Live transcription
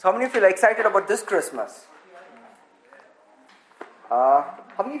How many of you are excited about this Christmas? How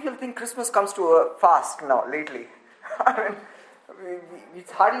many of you think Christmas comes to a fast now, lately? I mean,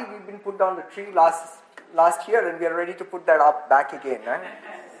 it's hardly we've been put down the tree last year and we are ready to put that up back again. Right?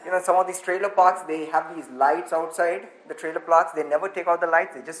 You know, some of these trailer parks, they have these lights outside the trailer parks. They never take out the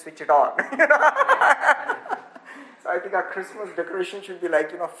lights, they just switch it on. So I think our Christmas decoration should be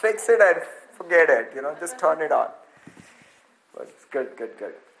like, fix it and forget it. Just turn it on. But it's good.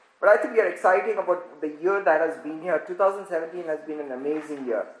 But I think we are excited about the year that has been here. 2017 has been an amazing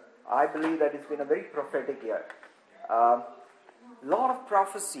year. I believe that it's been a very prophetic year. A lot of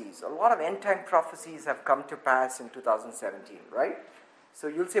prophecies, a lot of end-time prophecies have come to pass in 2017, right? So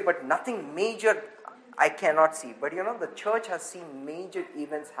you'll say, but nothing major I cannot see. But the church has seen major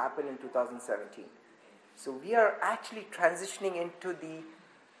events happen in 2017. So we are actually transitioning into the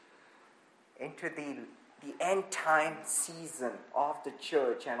end time season of the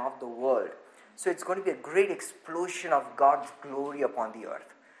church and of the world. So it's going to be a great explosion of God's glory upon the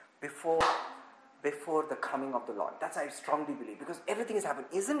earth before the coming of the Lord. That's I strongly believe, because everything is happening.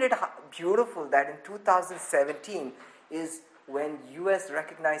 Isn't it beautiful that in 2017 is when US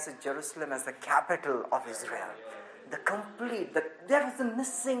recognizes Jerusalem as the capital of Israel? There was the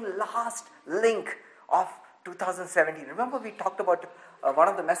missing last link of 2017. Remember we talked about one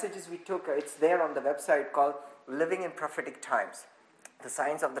of the messages we took, it's there on the website, called Living in Prophetic Times, the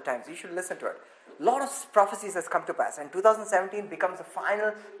Signs of the Times. You should listen to it. A lot of prophecies has come to pass, and 2017 becomes the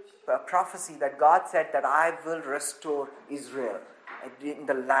final prophecy that God said that I will restore Israel in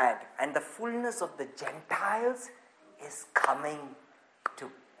the land, and the fullness of the Gentiles is coming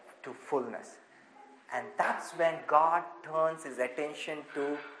to fullness. And that's when God turns his attention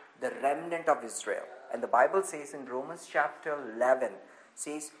to the remnant of Israel. And the Bible says in Romans chapter 11,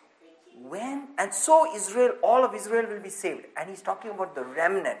 says, Israel, all of Israel will be saved. And he's talking about the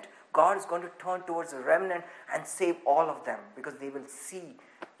remnant. God is going to turn towards the remnant and save all of them, because they will see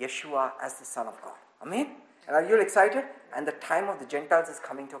Yeshua as the Son of God. Amen? And are you excited? And the time of the Gentiles is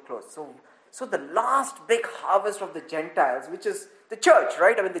coming to a close. So the last big harvest of the Gentiles, which is the church,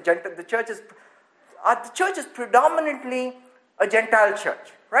 right? I mean, the church is predominantly a Gentile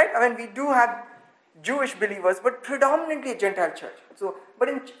church, right? I mean, we do have Jewish believers, but predominantly a Gentile church. So, but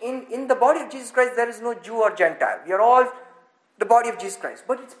in the body of Jesus Christ, there is no Jew or Gentile. We are all the body of Jesus Christ.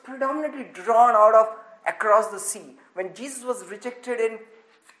 But it's predominantly drawn out of across the sea. When Jesus was rejected in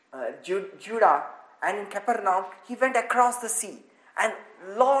Judah and in Capernaum, he went across the sea. And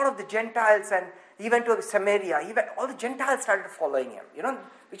a lot of the Gentiles, and he went to Samaria, all the Gentiles started following him,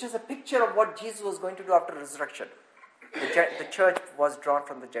 which is a picture of what Jesus was going to do after resurrection. The church was drawn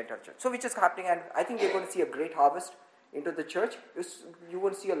from the Gentile church. So which is happening, and I think you're going to see a great harvest into the church. You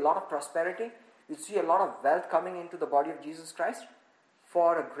will see a lot of prosperity. You see a lot of wealth coming into the body of Jesus Christ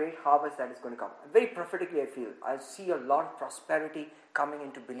for a great harvest that is going to come. Very prophetically, I feel, I see a lot of prosperity coming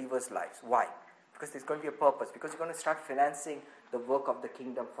into believers' lives. Why? Because there's going to be a purpose. Because you're going to start financing the work of the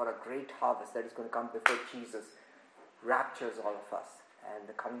kingdom for a great harvest that is going to come before Jesus raptures all of us. And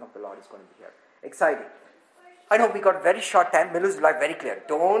the coming of the Lord is going to be here. Exciting. I know we got very short time. Milu's like very clear.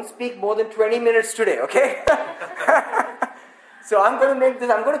 Don't speak more than 20 minutes today, okay? So I'm going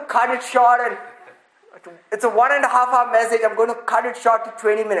to cut it short, and it's a 1.5 hour message. I'm going to cut it short to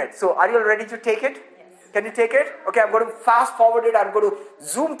 20 minutes. So are you all ready to take it? Yes. Can you take it? Okay, I'm going to fast forward it. I'm going to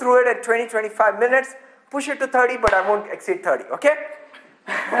zoom through it at 20-25 minutes. Push it to 30, but I won't exceed 30, okay?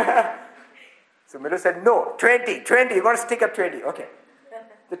 So Milu said, no, 20. You're going to stick at 20, okay.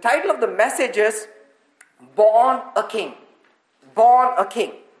 The title of the message is Born a King. Born a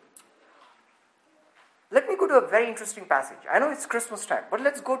King. Let me go to a very interesting passage. I know it's Christmas time, but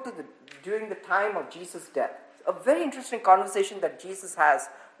let's go to during the time of Jesus' death. A very interesting conversation that Jesus has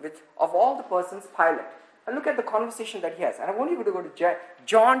with, of all the persons, Pilate. And look at the conversation that he has. And I want you to go to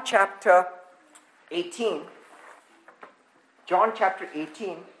John chapter 18. John chapter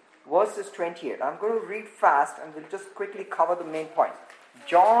 18, verses 28. I'm going to read fast and we'll just quickly cover the main points.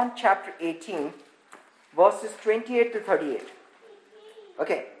 John chapter 18, verses 28 to 38.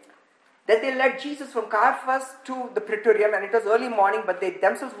 Okay. Then they led Jesus from Caiaphas to the praetorium, and it was early morning, but they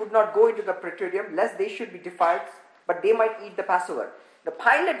themselves would not go into the praetorium, lest they should be defiled, but they might eat the Passover. The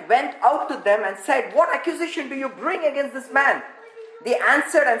Pilate went out to them and said, what accusation do you bring against this man? They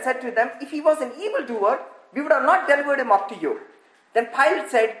answered and said to them, if he was an evildoer, we would have not delivered him up to you. Then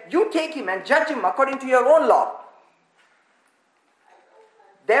Pilate said, you take him and judge him according to your own law.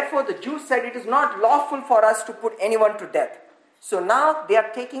 Therefore the Jews said, it is not lawful for us to put anyone to death. So now they are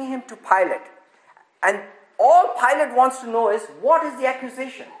taking him to Pilate. And all Pilate wants to know is, what is the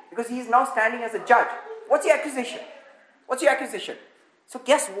accusation? Because he is now standing as a judge. What's the accusation? So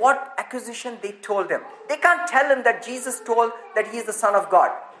guess what accusation they told him? They can't tell him that Jesus told that he is the Son of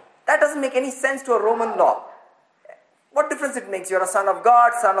God. That doesn't make any sense to a Roman law. What difference it makes? You're a son of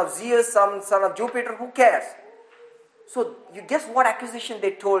God, son of Zeus, son of Jupiter, who cares? So you guess what accusation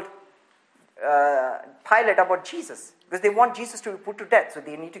they told Pilate about Jesus? Because they want Jesus to be put to death. So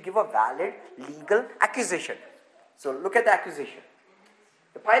they need to give a valid, legal accusation. So look at the accusation.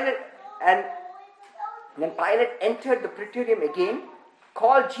 When Pilate entered the praetorium again,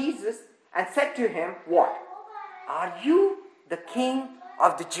 called Jesus and said to him, what? Are you the king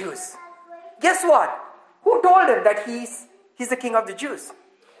of the Jews? Guess what? Who told him that he's the king of the Jews?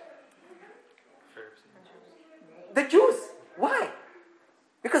 The Jews. Why?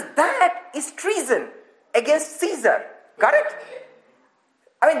 Because that is treason against Caesar. Got it?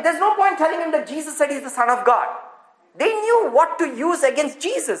 I mean, there's no point telling him that Jesus said he's the Son of God. They knew what to use against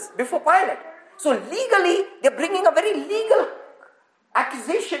Jesus before Pilate. So legally, they're bringing a very legal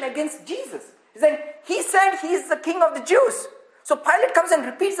accusation against Jesus. He said he is the king of the Jews. So Pilate comes and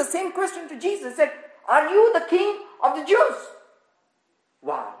repeats the same question to Jesus. He said, are you the king of the Jews?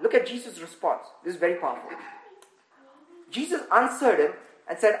 Wow, look at Jesus' response. This is very powerful. Jesus answered him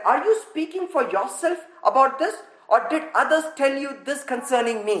and said, are you speaking for yourself about this? Or did others tell you this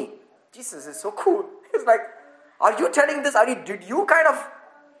concerning me? Jesus is so cool. He's like, are you telling this? Did you kind of...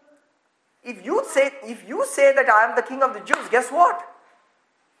 If you say that I am the king of the Jews, guess what?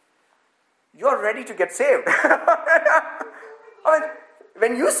 You're ready to get saved. I mean,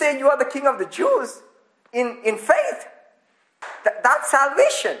 when you say you are the king of the Jews in faith, that's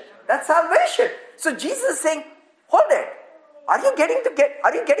salvation. That's salvation. So Jesus is saying, hold it. Are you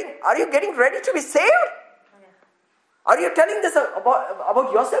getting ready to be saved? Are you telling this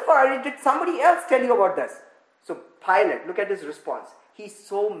about yourself, or did somebody else tell you about this? So Pilate, look at his response. He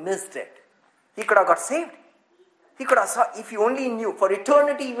so missed it. He could have got saved. He could have if he only knew. For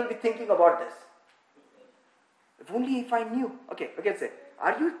eternity he will be thinking about this. If only if I knew. Okay, say,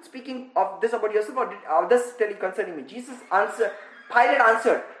 are you speaking of this about yourself, or did others tell you concerning me? Pilate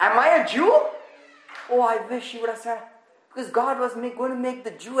answered, am I a Jew? Oh, I wish he would have said, because God was going to make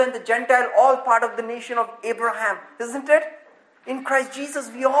the Jew and the Gentile all part of the nation of Abraham, isn't it? In Christ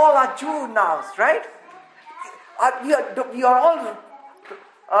Jesus, we all are Jew now, right? We are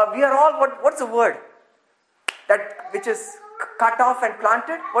all, what's the word? That which is cut off and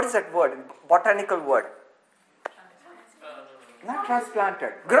planted? What is that word? Botanical word. Not transplanted.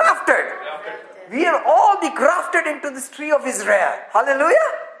 Grafted. We will all be grafted into this tree of Israel. Hallelujah.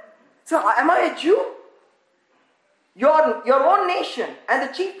 So am I a Jew? Your own nation and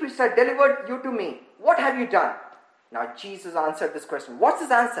the chief priests have delivered you to me. What have you done? Now Jesus answered this question. What's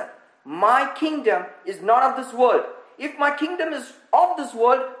his answer? My kingdom is not of this world. If my kingdom is of this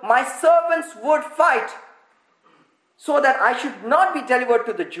world, my servants would fight so that I should not be delivered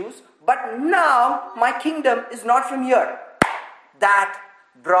to the Jews. But now my kingdom is not from here. That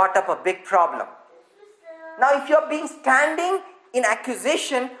brought up a big problem. Now if you're standing in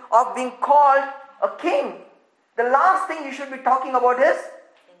accusation of being called a king, the last thing you should be talking about is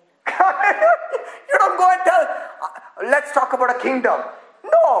you don't go and tell, let's talk about a kingdom.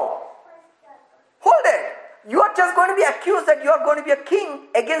 No. Hold it. You are just going to be accused that you are going to be a king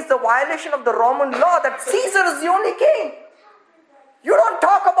against the violation of the Roman law, that Caesar is the only king. You don't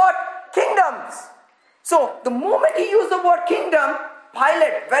talk about kingdoms. So the moment he used the word kingdom,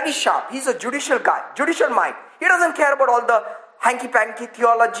 Pilate, very sharp. He's a judicial guy, judicial mind. He doesn't care about all the hanky-panky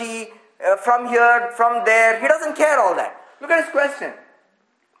theology, from here, from there. He doesn't care all that. Look at his question.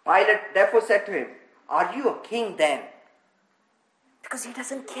 Pilate therefore said to him, are you a king then? Because he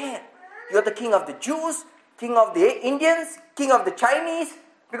doesn't care. You're the king of the Jews, king of the Indians, king of the Chinese,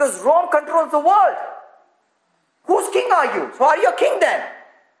 because Rome controls the world. Whose king are you? So are you a king then?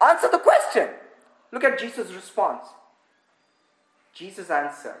 Answer the question. Look at Jesus' response. Jesus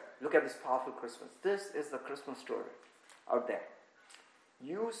answered. Look at this powerful Christmas. This is the Christmas story out there.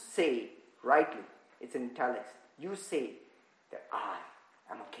 You say, rightly, it's in italics, you say that I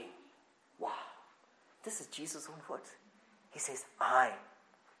am a king. Wow. This is Jesus' own words. He says, I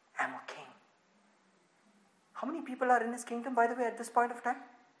am a king. How many people are in his kingdom, by the way, at this point of time?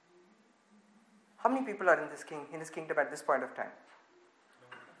 How many people are in his kingdom at this point of time?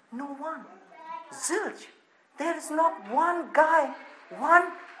 No one. Zilch. There is not one guy,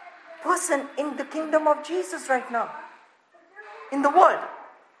 one person in the kingdom of Jesus right now. In the world.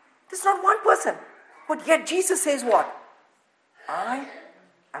 There's not one person. But yet Jesus says what? I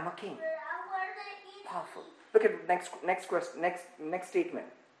am a king. Powerful. Look at next question, next statement.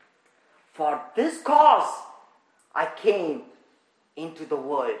 For this cause I came into the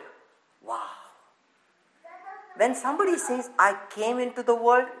world. Wow. When somebody says, I came into the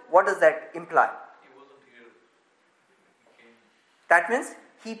world, what does that imply? He wasn't here. He came. That means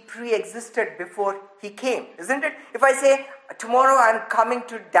he pre-existed before he came, isn't it? If I say, tomorrow I'm coming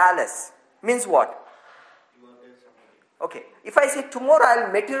to Dallas, means what? You are there somewhere. Okay. If I say, tomorrow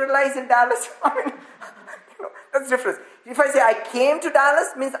I'll materialize in Dallas, I mean, that's different. If I say, I came to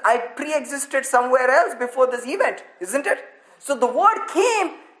Dallas, means I pre-existed somewhere else before this event, isn't it? So the word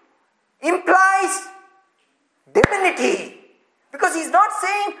came implies divinity. Because he's not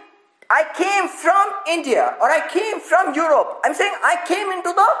saying, I came from India or I came from Europe. I'm saying I came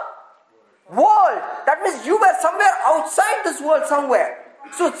into the world. That means you were somewhere outside this world somewhere.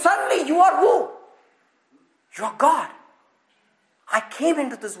 So suddenly you are who? You are God. I came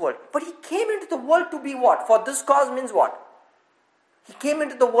into this world. But he came into the world to be what? For this cause means what? He came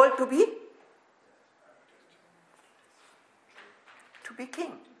into the world to be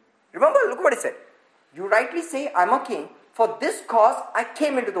king. Remember, look what he said. You rightly say, I'm a king. For this cause, I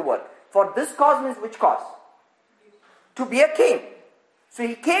came into the world. For this cause means which cause? To be a king. So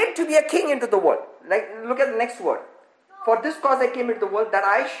he came to be a king into the world. Like, look at the next word. For this cause I came into the world, that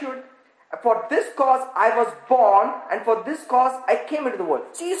I should, for this cause I was born, and for this cause I came into the world.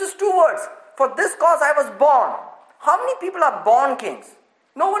 So he uses two words. For this cause I was born. How many people are born kings?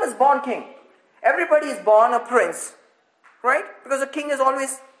 No one is born king. Everybody is born a prince. Right? Because a king is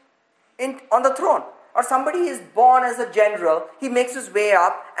always on the throne. Or somebody is born as a general, he makes his way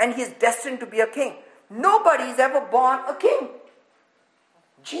up, and he is destined to be a king. Nobody is ever born a king.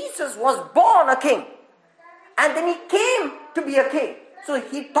 Jesus was born a king. And then he came to be a king. So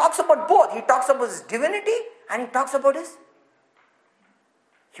he talks about both. He talks about his divinity, and he talks about his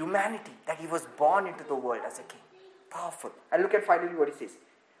humanity, that he was born into the world as a king. Powerful. And look at finally what he says.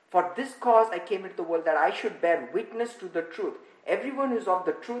 For this cause I came into the world, that I should bear witness to the truth. Everyone who is of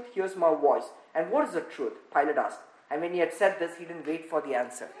the truth hears my voice. And what is the truth? Pilate asked. And when he had said this, he didn't wait for the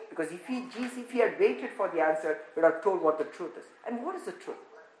answer. Because if he had waited for the answer, he would have told what the truth is. And what is the truth?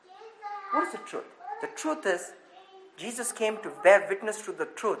 What is the truth? The truth is, Jesus came to bear witness to the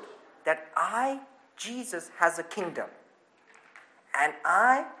truth that Jesus, has a kingdom. And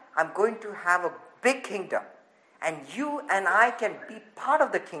I am going to have a big kingdom. And you and I can be part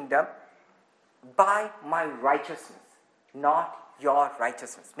of the kingdom by my righteousness, not your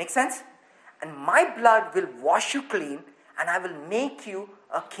righteousness. Make sense? And my blood will wash you clean, and I will make you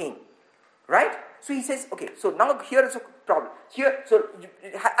a king. Right? So he says, okay, so now here is a problem.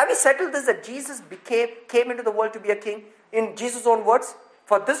 Have we settled this, that Jesus came into the world to be a king? In Jesus' own words,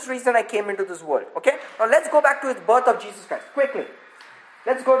 for this reason I came into this world. Okay? Now let's go back to the birth of Jesus Christ. Quickly.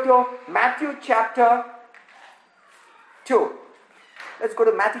 Let's go to Matthew chapter 2. Let's go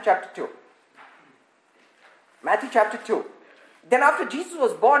to Matthew chapter 2. Matthew chapter 2. Then after Jesus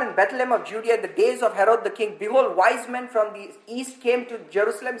was born in Bethlehem of Judea in the days of Herod the king, behold, wise men from the east came to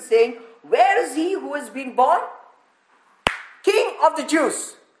Jerusalem, saying, where is he who has been born? King of the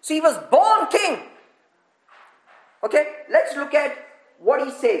Jews. So he was born king. Okay, let's look at what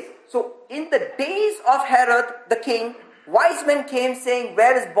he says. So in the days of Herod the king, wise men came saying,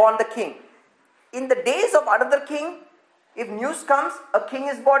 where is born the king? In the days of another king, if news comes, a king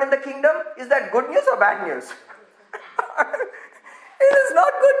is born in the kingdom, is that good news or bad news? It is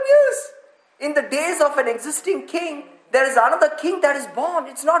not good news. In the days of an existing king, there is another king that is born.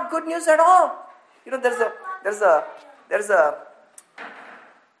 It's not good news at all. You know, there's a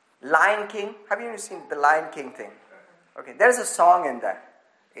Lion King. Have you seen the Lion King thing? Okay, there's a song in that.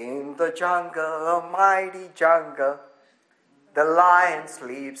 In the jungle, a mighty jungle, the lion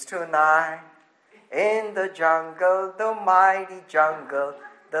sleeps tonight. In the jungle, the mighty jungle,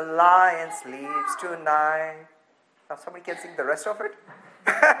 the lion sleeps tonight. Now somebody can sing the rest of it?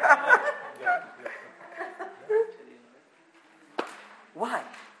 Why?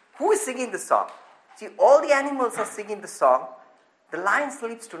 Who is singing the song? See, all the animals are singing the song. The lion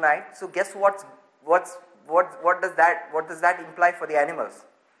sleeps tonight. So guess what does that imply for the animals?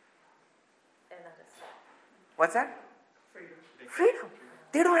 What's that? Freedom.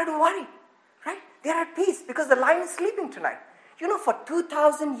 They don't have to worry. Right? They're at peace because the lion is sleeping tonight. You know, for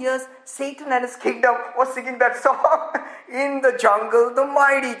 2,000 years, Satan and his kingdom was singing that song. In the jungle, the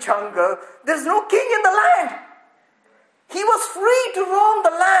mighty jungle, there's no king in the land. He was free to roam the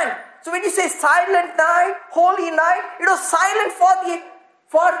land. So when you say silent night, holy night, it was silent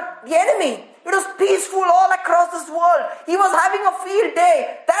for the enemy. It was peaceful all across this world. He was having a field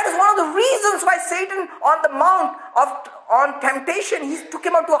day. That is one of the reasons why Satan on the mount on temptation, he took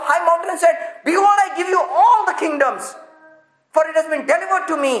him up to a high mountain and said, behold, I give you all the kingdoms. For it has been delivered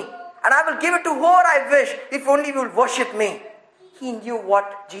to me, and I will give it to whoever I wish, if only you will worship me. He knew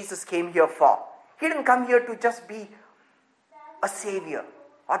what Jesus came here for. He didn't come here to just be a savior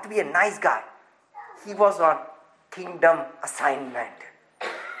or to be a nice guy. He was on kingdom assignment.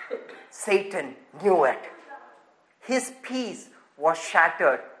 Satan knew it. His peace was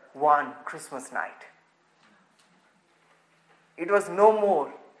shattered one Christmas night. It was no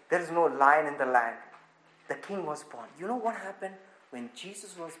more. There is no lion in the land. The king was born. You know what happened? When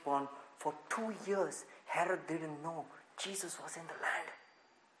Jesus was born, for 2 years, Herod didn't know Jesus was in the land.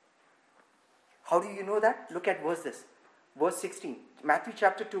 How do you know that? Look at verse 16. Matthew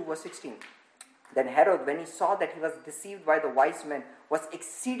chapter 2, verse 16. Then Herod, when he saw that he was deceived by the wise men, was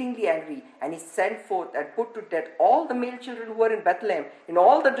exceedingly angry, and he sent forth and put to death all the male children who were in Bethlehem, in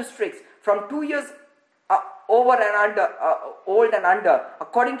all the districts, from 2 years old and under,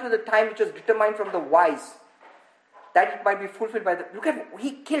 according to the time which was determined from the wise, that it might be fulfilled by the... Look at,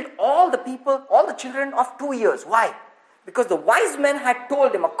 he killed all the people, all the children of 2 years. Why? Because the wise men had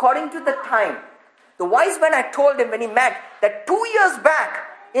told him, according to the time, the wise men had told him when he met, that 2 years back,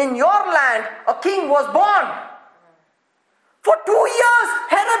 in your land, a king was born. For 2 years,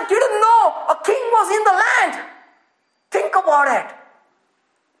 Herod didn't know a king was in the land. Think about it.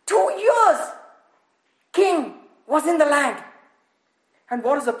 2 years, king was in the land. And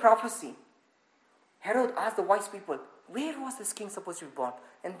what is the prophecy? Herod asked the wise people, where was this king supposed to be born?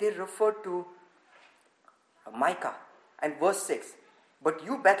 And they referred to Micah. And verse 6, but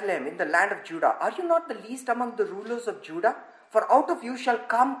you, Bethlehem, in the land of Judah, are you not the least among the rulers of Judah? For out of you shall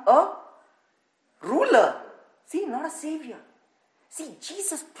come a ruler. See, not a savior. See,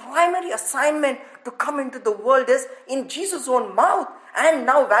 Jesus' primary assignment to come into the world is in Jesus' own mouth, and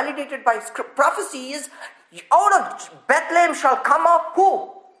now validated by prophecy is, out of Bethlehem shall come a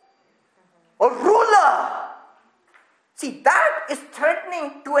who? A ruler. See, that is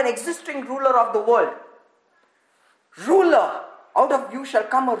threatening to an existing ruler of the world. Ruler. Out of you shall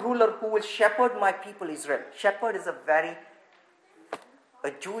come a ruler who will shepherd my people Israel. Shepherd is a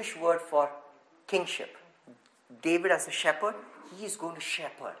Jewish word for kingship. David as a shepherd, he is going to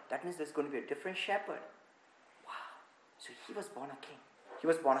shepherd. That means there's going to be a different shepherd. Wow. So he was born a king. He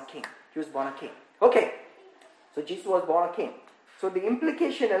was born a king. He was born a king. Okay. So Jesus was born a king. So the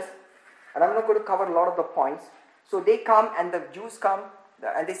implication is, and I'm not going to cover a lot of the points. So they come and the Jews come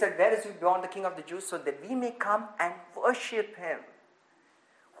and they said, where is he born, the king of the Jews, so that we may come and worship him.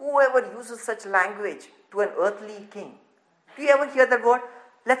 Whoever uses such language to an earthly king. Do you ever hear that word?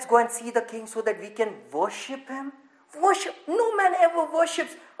 Let's go and see the king so that we can worship him. Worship. No man ever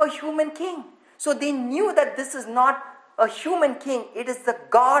worships a human king. So they knew that this is not a human king. It is the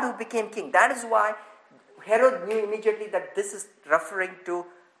God who became king. That is why Herod knew immediately that this is referring to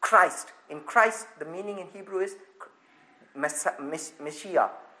Christ. In Christ, the meaning in Hebrew is Messiah.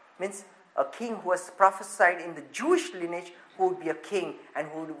 Means a king who was prophesied in the Jewish lineage who would be a king and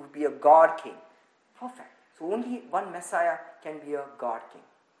who would be a God king. Perfect. So only one Messiah can be a God king.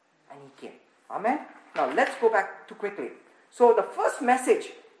 And he came. Amen? Now let's go back too quickly. So the first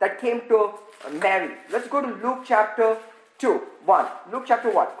message that came to Mary. Let's go to Luke chapter 1. Luke chapter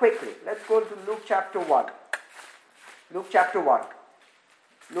 1. Quickly. Let's go to Luke chapter 1. Luke chapter 1.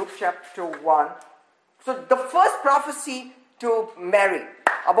 Luke chapter 1. So the first prophecy to Mary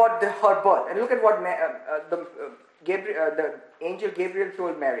about her birth. And look at what the angel Gabriel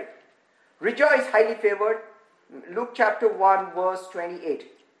told Mary. Rejoice, highly favored. Luke chapter 1 verse 28.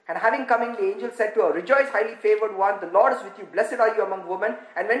 And having come in, the angel said to her, Rejoice, highly favored one, the Lord is with you. Blessed are you among women.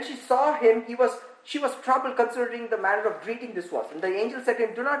 And when she saw him, she was troubled considering the manner of greeting this was. And the angel said to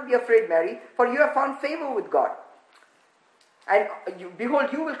him, Do not be afraid, Mary, for you have found favor with God. And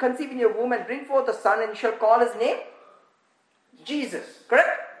behold, you will conceive in your womb and bring forth a son, and you shall call his name Jesus. Correct?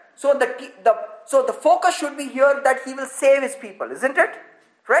 So the focus should be here that he will save his people, isn't it?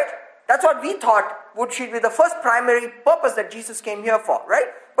 Right? That's what we thought should be the first primary purpose that Jesus came here for, right?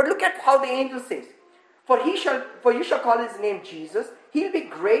 But look at how the angel says, For you shall call his name Jesus. He'll be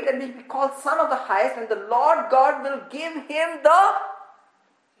great and will be called Son of the Highest, and the Lord God will give him the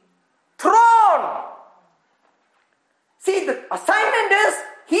throne. See, the assignment is,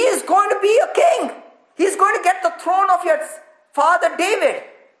 he is going to be a king. He's going to get the throne of your father David.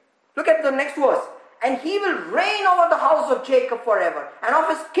 Look at the next verse. And he will reign over the house of Jacob forever. And of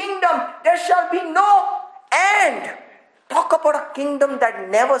his kingdom there shall be no end. Talk about a kingdom that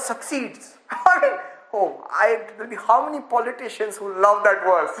never succeeds. There will be how many politicians who love that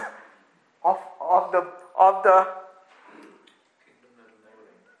verse of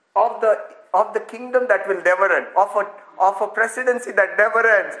the kingdom that will never end, of a presidency that never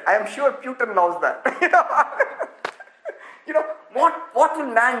ends. I am sure Putin knows that. What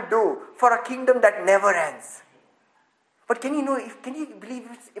will man do for a kingdom that never ends? But can you believe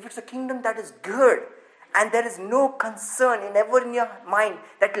if it's a kingdom that is good and there is no concern ever in your mind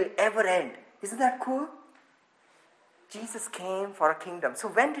that will ever end? Isn't that cool? Jesus came for a kingdom. So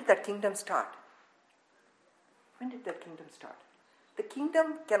when did that kingdom start? When did that kingdom start? The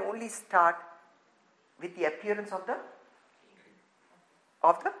kingdom can only start with the appearance of the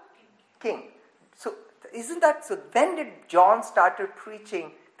king. So isn't that so? When did John started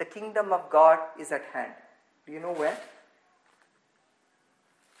preaching the kingdom of God is at hand? Do you know when?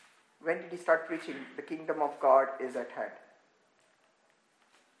 When did he start preaching the kingdom of God is at hand?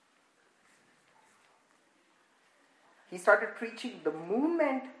 He started preaching the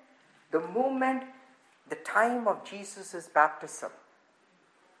time of Jesus' baptism.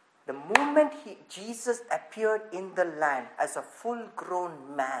 The moment Jesus appeared in the land as a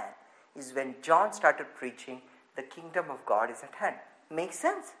full-grown man is when John started preaching the kingdom of God is at hand. Makes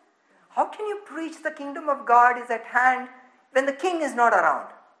sense? How can you preach the kingdom of God is at hand when the king is not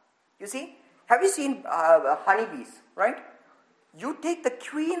around? You see? Have you seen honeybees, right? You take the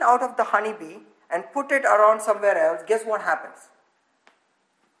queen out of the honeybee and put it around somewhere else, guess what happens?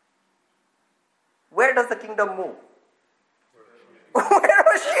 Where does the kingdom move?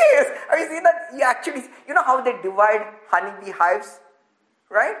 Wherever she is. Have you seen that? You know how they divide honeybee hives?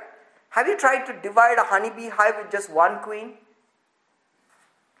 Right? Have you tried to divide a honeybee hive with just one queen?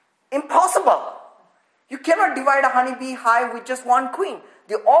 Impossible. You cannot divide a honeybee hive with just one queen.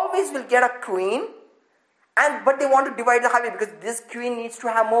 They always will get a queen, but they want to divide the hive because this queen needs to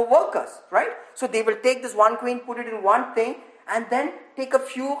have more workers, right? So they will take this one queen, put it in one thing, and then take a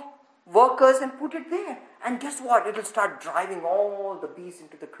few workers and put it there. And guess what? It will start driving all the bees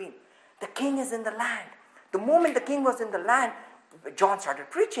into the queen. The king is in the land. The moment the king was in the land, John started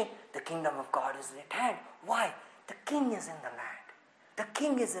preaching, the kingdom of God is at hand. Why? The king is in the land. The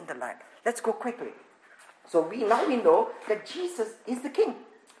king is in the land. Let's go quickly. So we know that Jesus is the king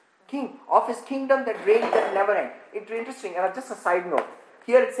of his kingdom that reigns that never ends. It's interesting. And just a side note.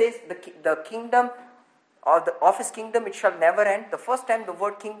 Here it says the kingdom of his kingdom it shall never end. The first time the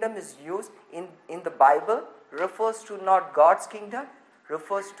word kingdom is used in the Bible refers to not God's kingdom,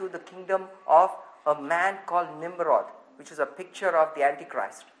 refers to the kingdom of a man called Nimrod, which is a picture of the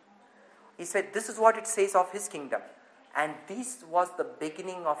Antichrist. He said, this is what it says of his kingdom. And this was the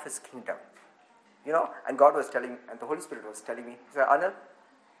beginning of his kingdom. And God was telling, and the Holy Spirit was telling me, he said, Anil,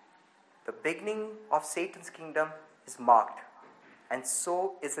 the beginning of Satan's kingdom is marked, and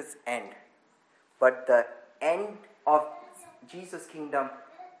so is its end. But the end of Jesus' kingdom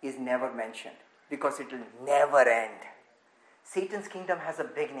is never mentioned, because it will never end. Satan's kingdom has a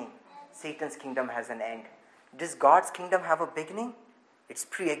beginning. Satan's kingdom has an end. Does God's kingdom have a beginning? It's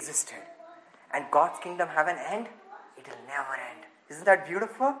pre-existed. And God's kingdom have an end? It will never end. Isn't that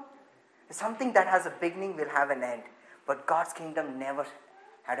beautiful? Something that has a beginning will have an end. But God's kingdom never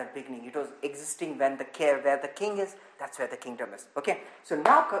had a beginning. It was existing where the king is, that's where the kingdom is. Okay, so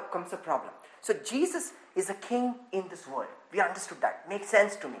now comes the problem. So Jesus is a king in this world. We understood that. Makes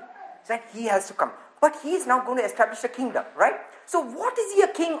sense to me. So that he has to come. But he is now going to establish a kingdom, right? So what is he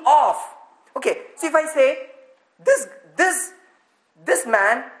a king of? Okay, so if I say, this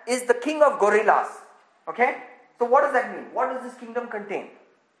man is the king of gorillas. Okay, so what does that mean? What does this kingdom contain?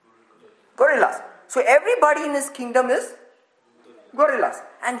 Gorillas. So everybody in his kingdom is gorillas.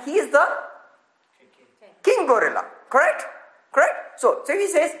 And he is the king gorilla. Correct? So he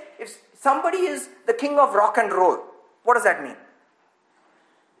says, if somebody is the king of rock and roll, what does that mean?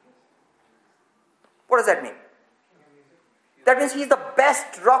 What does that mean? That means he's the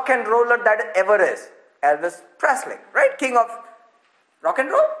best rock and roller that ever is. Elvis Presley, right? King of rock and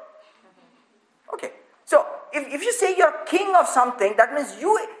roll? Okay. So if you say you're king of something, that means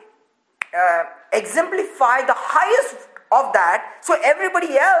you exemplify the highest of that, so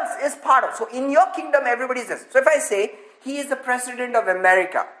everybody else is part of. So in your kingdom, everybody is this. So if I say, he is the president of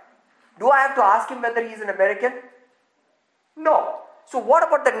America, do I have to ask him whether he is an American? No. So what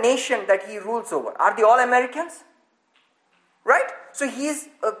about the nation that he rules over? Are they all Americans? Right? So he is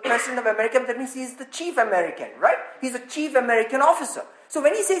a president of America, that means he is the chief American, right? He's a chief American officer. So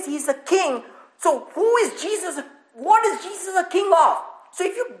when he says he's a king, so who is Jesus? What is Jesus a king of? So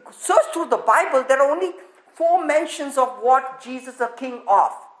if you search through the Bible, there are only 4 mentions of what Jesus is a king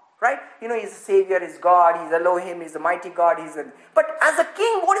of, right? He's a savior, he's God, he's Elohim, he's a mighty God, but as a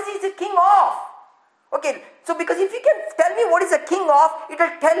king, what is he a king of? Okay, so because if you can tell me what is a king of, it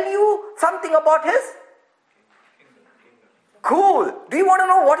will tell you something about his cool. Do you want to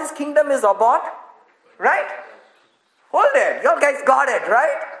know what his kingdom is about? Right? Hold it. You guys got it,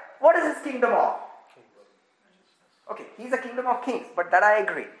 right? What is his kingdom of? Okay, he's a kingdom of kings, but that I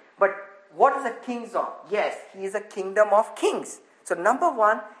agree. But what is a king's on? Yes, he is a kingdom of kings. So number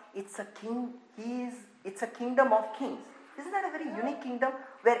one, it's a king. It's a kingdom of kings. Isn't that a very unique kingdom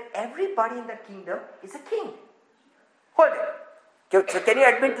where everybody in the kingdom is a king? Hold it. So can you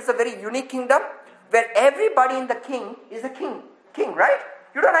admit this is a very unique kingdom where everybody in the king is a king? King, right?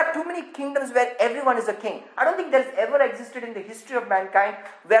 You don't have too many kingdoms where everyone is a king. I don't think there's ever existed in the history of mankind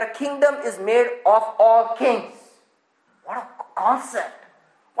where a kingdom is made of all kings. What a concept.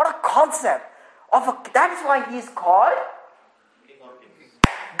 What a concept. That is why he is called King of Kings.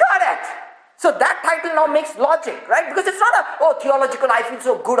 Got it. So that title now makes logic, right? Because it's not theological, I feel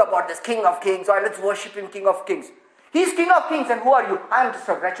so good about this King of Kings, or let's worship him King of Kings. He's King of Kings, and who are you? I am just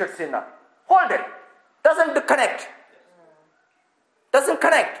a wretched sinner. Hold it. Doesn't connect. Doesn't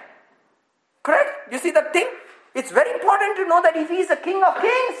connect. Correct? You see that thing? It's very important to know that if he is a King of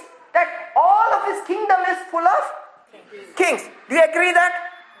Kings, that all of his kingdom is full of kings. Do you agree that?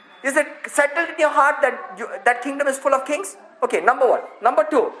 Is it settled in your heart that that kingdom is full of kings? Okay, number one. Number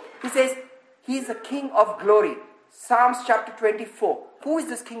two, he says, he is a king of glory. Psalms chapter 24. Who is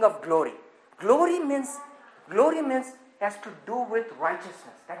this king of glory? Glory means has to do with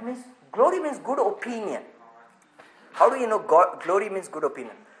righteousness. That means glory means good opinion. How do you know glory means good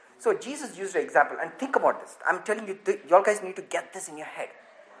opinion? So Jesus used an example, and think about this. I'm telling you, you all guys need to get this in your head.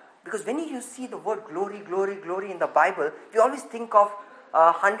 Because when you see the word glory, glory, glory in the Bible, we always think of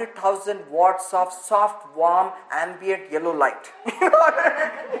 100,000 watts of soft, warm, ambient yellow light.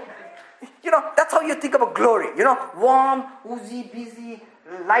 That's how you think about glory. Warm, oozy, busy,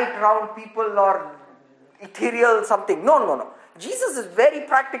 light round people or ethereal something. No. Jesus is very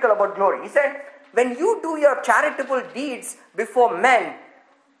practical about glory. He said, when you do your charitable deeds before men,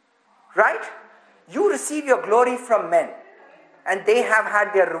 right, you receive your glory from men. And they have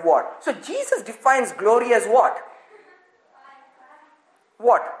had their reward. So Jesus defines glory as what?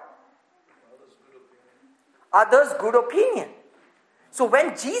 What? Others' good opinion. So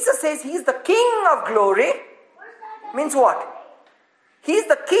when Jesus says he is the King of glory, means what? He is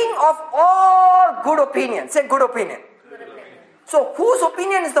the King of all good opinion. Say good opinion. Good opinion. So whose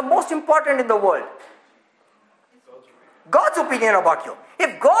opinion is the most important in the world? God's opinion about you.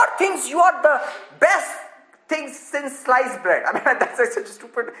 If God thinks you are the best thing since sliced bread. I mean, that's such a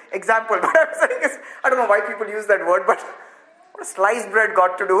stupid example. But I'm saying I don't know why people use that word, but what does sliced bread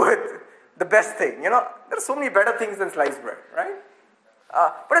got to do with the best thing? There are so many better things than sliced bread, right?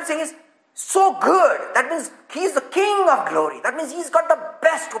 What I'm saying is, so good. That means he's the King of glory. That means he's got the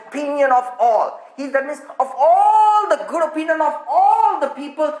best opinion of all. That means of all the good opinion of all the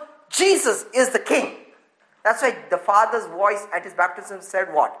people, Jesus is the King. That's why the Father's voice at his baptism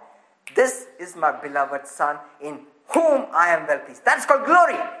said what? This is my beloved Son in whom I am well pleased. That's called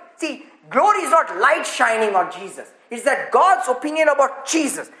glory. See, glory is not light shining on Jesus. It's that God's opinion about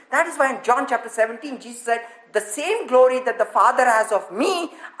Jesus. That is why in John chapter 17, Jesus said, the same glory that the Father has of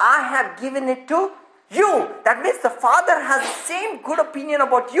me, I have given it to you. That means the Father has the same good opinion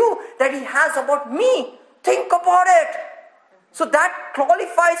about you that he has about me. Think about it. So that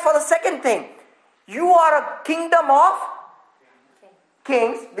qualifies for the second thing. You are a kingdom of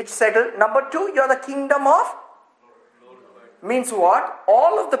kings, which settled. Number two, you are the kingdom of means what?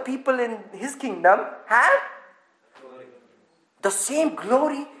 All of the people in his kingdom have the same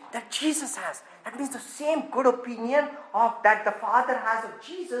glory that Jesus has. That means the same good opinion of that the Father has of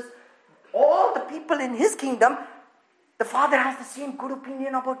Jesus. All the people in his kingdom, the Father has the same good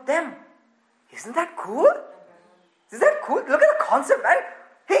opinion about them. Isn't that cool? Isn't that cool? Look at the concept, man.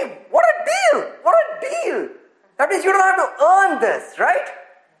 Hey, what a deal! What a deal! That means you don't have to earn this, right?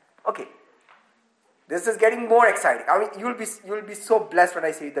 Okay. This is getting more exciting. I mean, you'll be so blessed when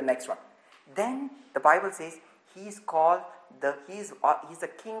I say the next one. Then the Bible says he's a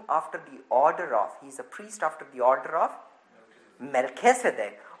king after the order of, he's a priest after the order of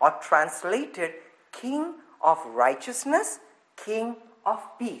Melchizedek, or translated king of righteousness, king of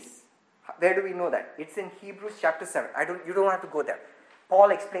peace. Where do we know that? It's in Hebrews chapter 7. You don't have to go there.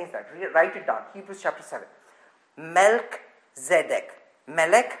 Paul explains that. Write it down. Hebrews chapter 7. Melchizedek.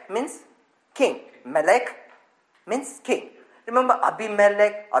 Melech means king. Melech means king. Remember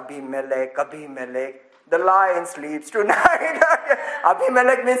Abimelech. The lion sleeps tonight.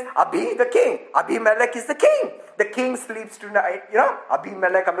 Abimelech means Abi, the king. Abimelech is the king. The king sleeps tonight.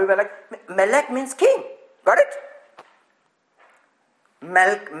 Abimelech. Melech means king. Got it?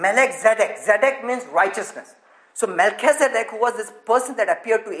 Melchizedek. Zedek means righteousness. So Melchizedek, who was this person that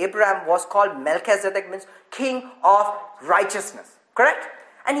appeared to Abraham, was called Melchizedek, means king of righteousness. Correct?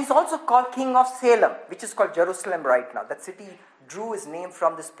 And he's also called king of Salem, which is called Jerusalem right now. That city drew its name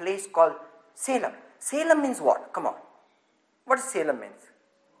from this place called Salem. Salem means what? Come on. What does Salem mean?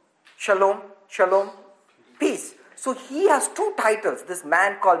 Shalom, shalom, peace. So he has two titles. This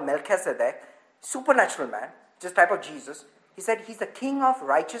man called Melchizedek, supernatural man, just type of Jesus. He said he's the king of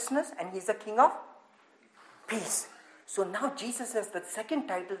righteousness and he's the king of peace. So now Jesus has the second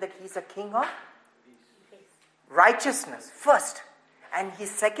title that he's a king of righteousness first. And he's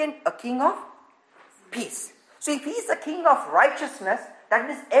second, a king of peace. So if he's the king of righteousness, that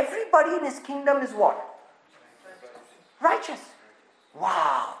means everybody in his kingdom is what? Righteous.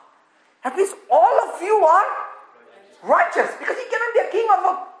 Wow. That means all of you are righteous. Because he cannot be a king of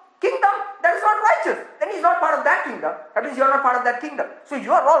a kingdom that is not righteous. Then he's not part of that kingdom. That means you're not part of that kingdom. So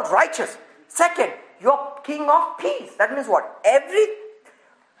you are all righteous. Second, you're king of peace. That means what?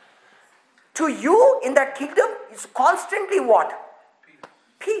 To you in that kingdom is constantly what?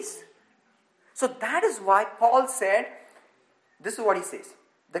 Peace. So that is why Paul said, this is what he says.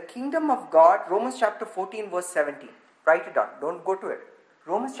 The kingdom of God, Romans chapter 14 verse 17. Write it down. Don't go to it.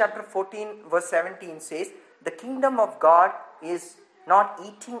 Romans chapter 14 verse 17 says, the kingdom of God is not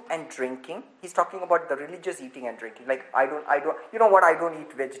eating and drinking. He's talking about the religious eating and drinking. Like, I don't, you know what, I don't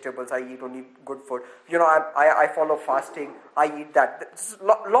eat vegetables, I eat only good food. You know, I follow fasting, I eat that.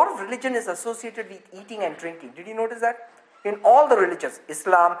 A lot of religion is associated with eating and drinking. Did you notice that? In all the religions,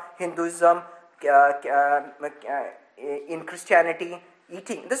 Islam, Hinduism, in Christianity,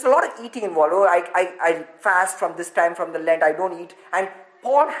 eating. There's a lot of eating involved. Oh, I fast from this time, from the Lent, I don't eat. And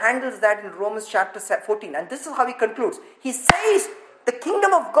Paul handles that in Romans chapter 14. And this is how he concludes. He says, the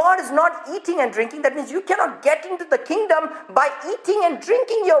kingdom of God is not eating and drinking. That means you cannot get into the kingdom by eating and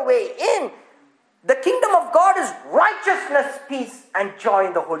drinking your way in. The kingdom of God is righteousness, peace, and joy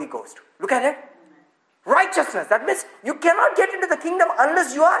in the Holy Ghost. Look at it. Righteousness. That means you cannot get into the kingdom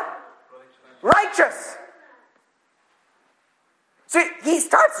unless you are righteous. So he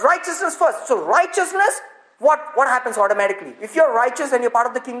starts righteousness first. So righteousness, what happens automatically? If you're righteous and you're part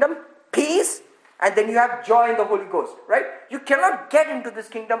of the kingdom, peace, and then you have joy in the Holy Ghost, right? You cannot get into this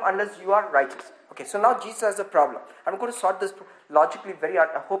kingdom unless you are righteous. Okay, so now Jesus has a problem. I'm going to sort this logically I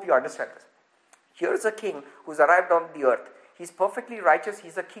hope you understand this. Here's a king who's arrived on the earth. He's perfectly righteous.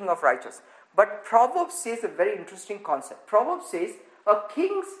 He's a king of righteous. But Proverbs says a very interesting concept. Proverbs says a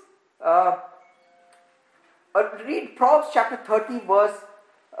king's... read Proverbs chapter 30 verse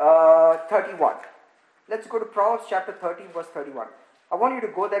 31. Let's go to Proverbs chapter 30 verse 31. I want you to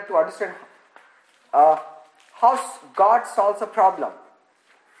go there to understand how God solves a problem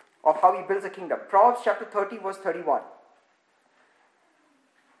of how he builds a kingdom. Proverbs chapter 30 verse 31.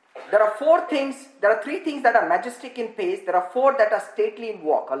 There are three things that are majestic in pace. There are four that are stately in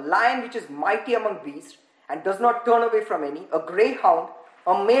walk. A lion which is mighty among beasts and does not turn away from any. A greyhound,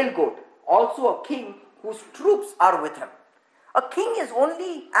 a male goat. Also a king whose troops are with him. A king is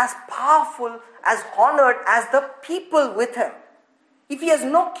only as powerful, as honored as the people with him. If he has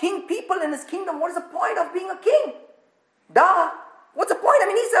no king people in his kingdom, what is the point of being a king? Duh. What's the point?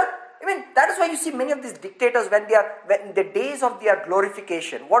 That is why you see many of these dictators when in the days of their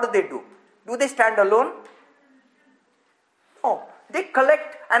glorification, what do? Do they stand alone? No. They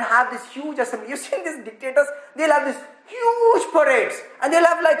collect and have this huge assembly. You've seen these dictators, they'll have these huge parades and they'll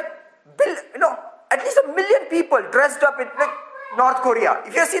have at least 1 million people dressed up in North Korea.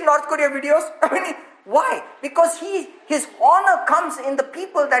 If you see North Korea videos, why? Because his honor comes in the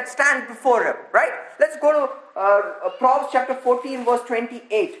people that stand before him, right? Let's go to Proverbs chapter 14 verse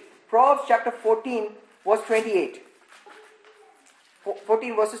 28. Proverbs chapter 14 verse 28.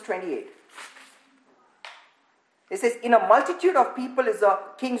 14 verses 28. It says, in a multitude of people is a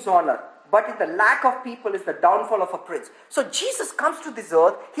king's honor, but in the lack of people is the downfall of a prince. So Jesus comes to this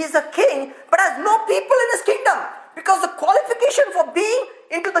earth, he is a king, but has no people in his kingdom. Because the qualification for being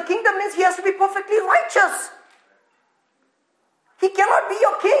into the kingdom means he has to be perfectly righteous. He cannot be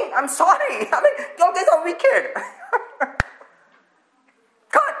your king. I'm sorry. You guys are wicked.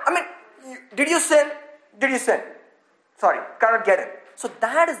 Did you sin? Did you sin? Sorry, cannot get it. So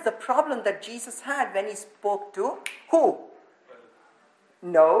that is the problem that Jesus had when he spoke to who?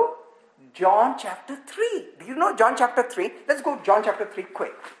 No, John chapter 3. Do you know John chapter 3? Let's go John chapter 3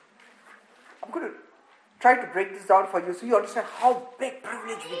 quick. I'm going to try to break this down for you so you understand how big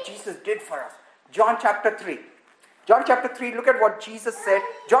privilege Jesus did for us. John chapter 3. John chapter 3, look at what Jesus said.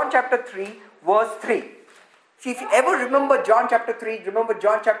 John chapter 3, verse 3. See, if you ever remember John chapter 3, remember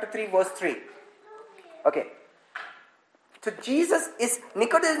John chapter 3, verse 3. Okay. So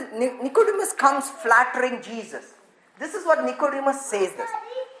Nicodemus comes flattering Jesus. This is what Nicodemus says this.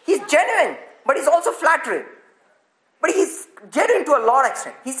 He's genuine, but he's also flattering. But he's genuine to a lot of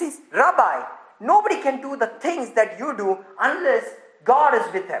extent. He says, Rabbi, nobody can do the things that you do unless God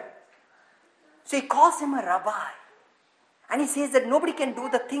is with him. So he calls him a rabbi. And he says that nobody can do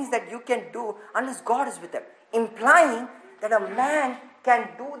the things that you can do unless God is with them. Implying that a man can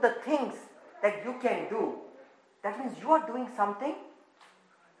do the things that you can do. That means you are doing something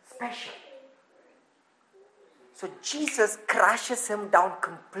special. So Jesus crashes him down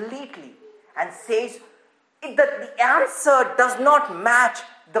completely and says that the answer does not match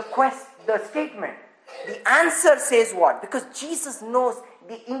the statement. The answer says what? Because Jesus knows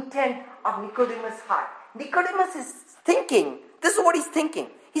the intent of Nicodemus' heart. Nicodemus is thinking, this is what he's thinking.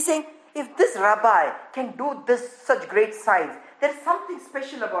 He's saying, if this rabbi can do such great signs, there is something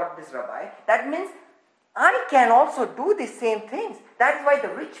special about this rabbi. That means I can also do the same things. That is why the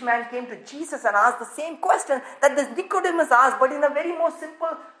rich man came to Jesus and asked the same question that this Nicodemus asked, but in a very more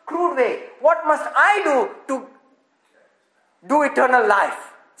simple, crude way. What must I do to do eternal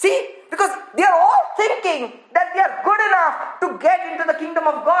life? See, because they are all thinking that they are good enough to get into the kingdom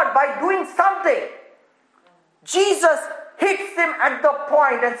of God by doing something. Jesus hits him at the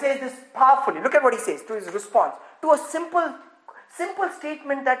point and says this powerfully. Look at what he says to his response. To a simple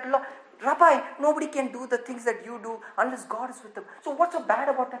statement that, Rabbi, nobody can do the things that you do unless God is with them. So what's so bad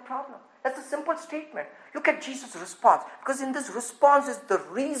about that problem? That's a simple statement. Look at Jesus' response. Because in this response is the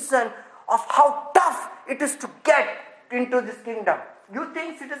reason of how tough it is to get into this kingdom. You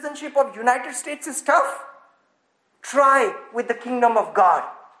think citizenship of United States is tough? Try with the kingdom of God.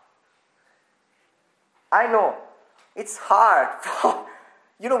 I know it's hard.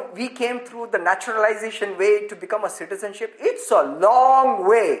 We came through the naturalization way to become a citizenship. It's a long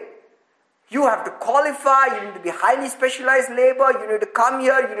way. You have to qualify, you need to be highly specialized labor, you need to come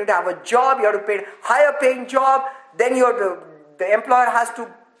here, you need to have a job, you have to pay a higher paying job, then the employer has to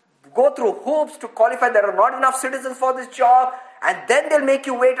go through hoops to qualify. There are not enough citizens for this job, and then they'll make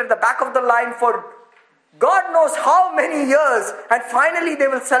you wait at the back of the line for God knows how many years, and finally they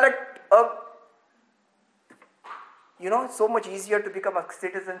will select it's so much easier to become a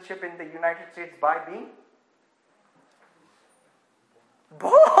citizenship in the United States by being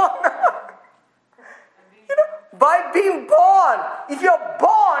born. By being born. If you're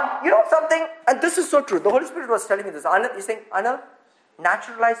born, something, and this is so true. The Holy Spirit was telling me this. He's saying, Anil,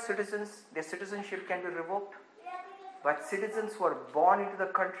 naturalized citizens, their citizenship can be revoked. But citizens who are born into the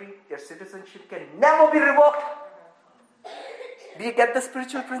country, their citizenship can never be revoked. Do you get the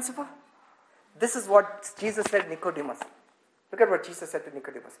spiritual principle? This is what Jesus said to Nicodemus. Look at what Jesus said to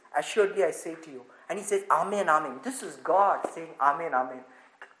Nicodemus. Assuredly I say to you. And he says, Amen, Amen. This is God saying, Amen, Amen.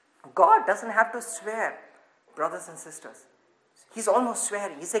 God doesn't have to swear, brothers and sisters. He's almost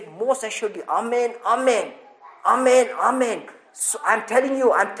swearing. He's saying, most assuredly, Amen, Amen. Amen, Amen. So I'm telling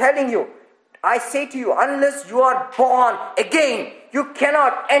you, I say to you, unless you are born again, you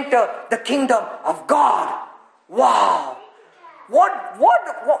cannot enter the kingdom of God. Wow. What?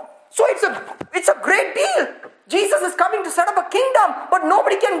 So it's a great deal. Jesus is coming to set up a kingdom, but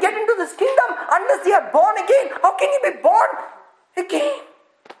nobody can get into this kingdom unless they are born again. How can you be born again?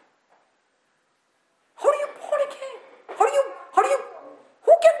 How are you born again?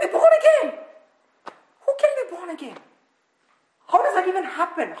 Who can be born again? Who can be born again? How does that even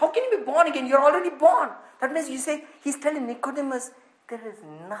happen? How can you be born again? You're already born. That means he's telling Nicodemus, there is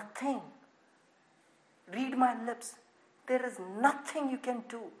nothing. Read my lips. There is nothing you can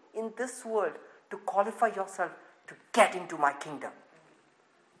do in this world to qualify yourself to get into my kingdom.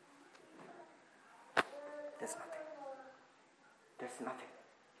 There's nothing.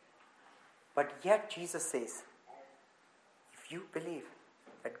 But yet Jesus says, if you believe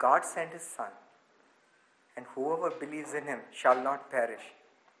that God sent His Son, and whoever believes in Him shall not perish,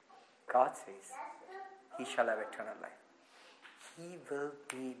 God says, he shall have eternal life. He will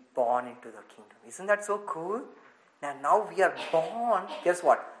be born into the kingdom. Isn't that so cool? Now we are born. Guess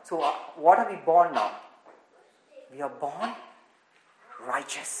what? So what are we born now? We are born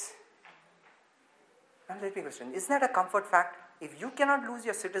righteous. Now let me question. Isn't that a comfort fact? If you cannot lose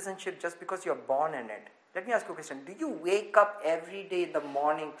your citizenship just because you're born in it, let me ask you a question. Do you wake up every day in the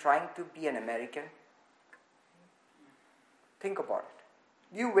morning trying to be an American? Think about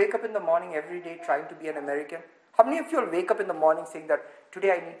it. Do you wake up in the morning every day trying to be an American? How many of you will wake up in the morning saying that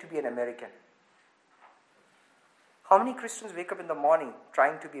today I need to be an American? How many Christians wake up in the morning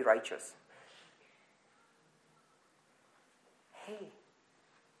trying to be righteous? Hey,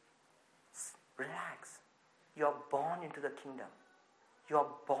 relax. You're born into the kingdom. You're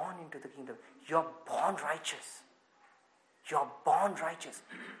born into the kingdom. You're born righteous. You're born righteous.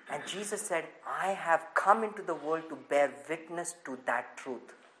 And Jesus said, I have come into the world to bear witness to that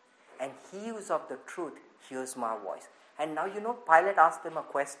truth. And he who is of the truth hears my voice. And now Pilate asked them a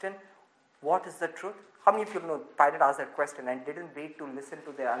question. What is the truth? How many of you know Pilate asked that question and didn't wait to listen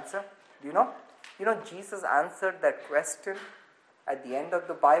to the answer? Do you know? You know, Jesus answered that question at the end of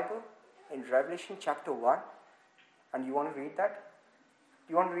the Bible in Revelation chapter 1. And you want to read that?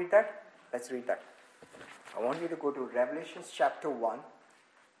 Do you want to read that? Let's read that. I want you to go to Revelation chapter 1.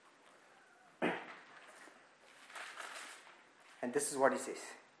 And this is what he says.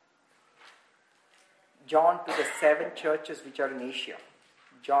 John to the 7 churches which are in Asia.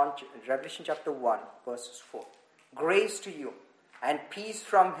 Revelation chapter 1, verses 4. Grace to you and peace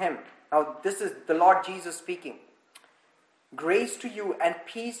from him. Now this is the Lord Jesus speaking. Grace to you and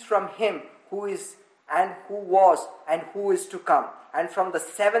peace from him who is and who was and who is to come, and from the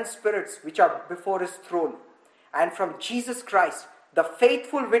 7 spirits which are before his throne, and from Jesus Christ, the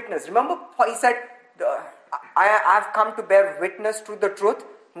faithful witness. Remember, he said, I've come to bear witness to the truth.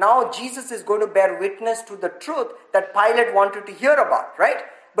 Now Jesus is going to bear witness to the truth that Pilate wanted to hear about, right?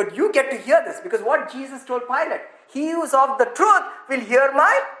 But you get to hear this, because what Jesus told Pilate, he who is of the truth will hear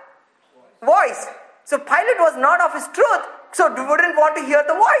my voice. So Pilate was not of his truth, so wouldn't want to hear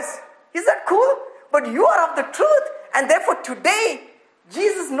the voice. Is that cool? But you are of the truth, and therefore today,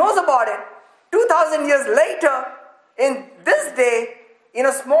 Jesus knows about it. 2,000 years later, in this day, in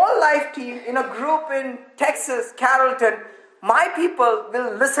a small life team, in a group in Texas, Carrollton, my people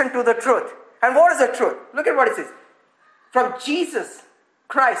will listen to the truth. And what is the truth? Look at what it says. From Jesus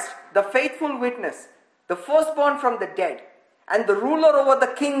Christ, the faithful witness, the firstborn from the dead, and the ruler over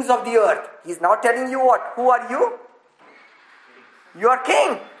the kings of the earth. He's now telling you what? Who are you? You are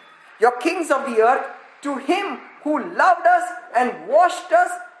king. You're kings of the earth. To him who loved us and washed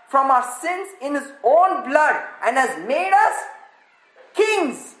us from our sins in his own blood and has made us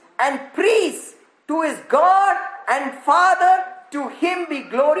kings and priests to his God and Father. To him be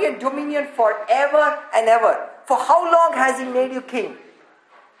glory and dominion forever and ever. For how long has he made you king?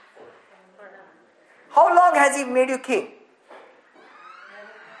 How long has he made you king?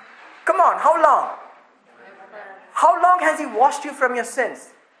 Come on, how long? How long has he washed you from your sins?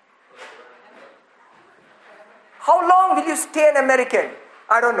 How long will you stay an American?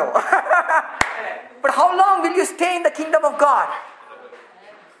 I don't know. But how long will you stay in the kingdom of God?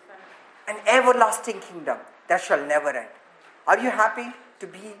 An everlasting kingdom that shall never end. Are you happy to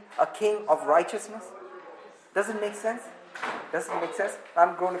be a king of righteousness? Does it make sense? Does it make sense?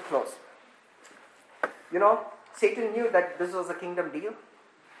 I'm going to close. You know, Satan knew that this was a kingdom deal.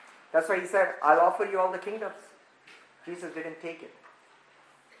 That's why he said, I'll offer you all the kingdoms. Jesus didn't take it.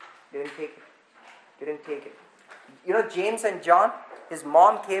 Didn't take it. Didn't take it. You know, James and John, his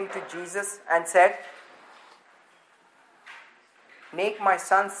mom came to Jesus and said, make my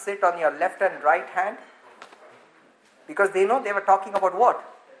son sit on your left and right hand. Because they know they were talking about what?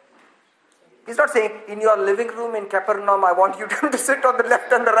 He's not saying, in your living room in Capernaum, I want you to sit on the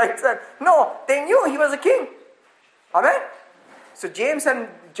left and the right side. No, they knew he was a king. Amen? So James and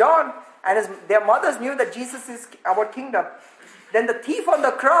John and their mothers knew that Jesus is about kingdom. Then the thief on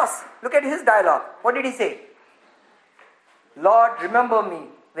the cross, look at his dialogue. What did he say? Lord, remember me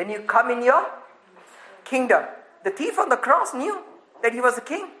when you come in your kingdom. The thief on the cross knew that he was a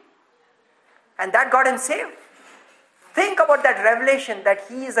king. And that got him saved. Think about that revelation that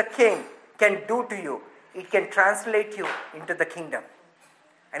he is a king can do to you. It can translate you into the kingdom,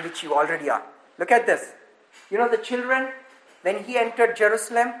 and which you already are. Look at this. You know the children, when he entered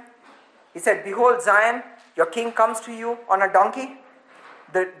Jerusalem, he said, behold Zion, your king comes to you on a donkey.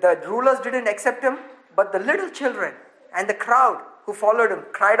 The rulers didn't accept him, but the little children and the crowd who followed him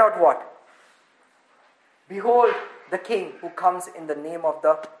cried out what? Behold the king who comes in the name of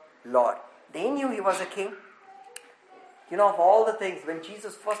the Lord. They knew he was a king. You know, of all the things, when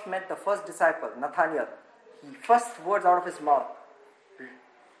Jesus first met the first disciple, Nathanael, the first words out of his mouth,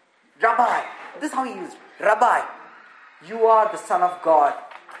 Rabbi, this is how he used, Rabbi, you are the Son of God,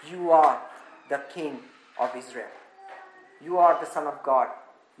 you are the King of Israel. You are the Son of God,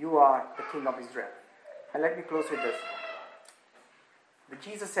 you are the King of Israel. And let me close with this. But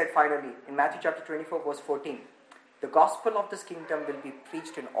Jesus said finally, in Matthew chapter 24, verse 14, the gospel of this kingdom will be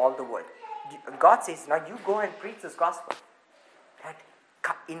preached in all the world. God says, now you go and preach this gospel. That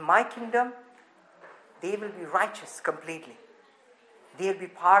in my kingdom, they will be righteous completely. They'll be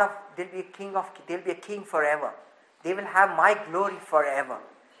they'll be a king forever. They will have my glory forever.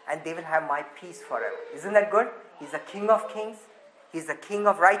 And they will have my peace forever. Isn't that good? He's the King of kings. He's the King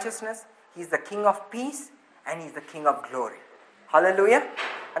of righteousness. He's the King of peace. And he's the King of glory. Hallelujah.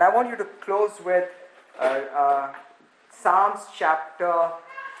 And I want you to close with Psalms chapter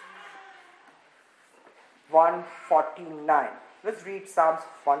 149. Let's read Psalms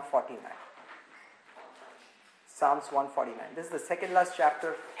 149. Psalms 149. This is the second last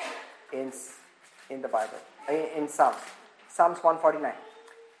chapter in in the Bible, in Psalms. Psalms 149.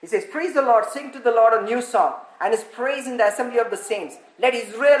 He says, praise the Lord, sing to the Lord a new song, and his praise in the assembly of the saints. Let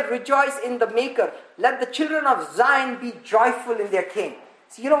Israel rejoice in the Maker. Let the children of Zion be joyful in their King.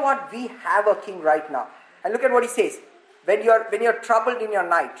 So you know what? We have a King right now. And look at what he says. When you're troubled in your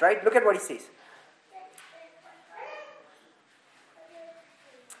night, right? Look at what he says.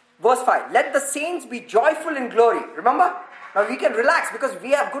 Verse 5. Let the saints be joyful in glory. Remember? Now we can relax because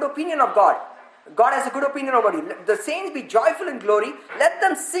we have good opinion of God. God has a good opinion about you. Let the saints be joyful in glory. Let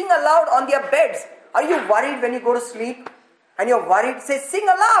them sing aloud on their beds. Are you worried when you go to sleep? And you're worried? Say, sing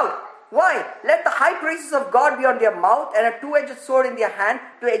aloud. Why? Let the high praises of God be on their mouth and a two-edged sword in their hand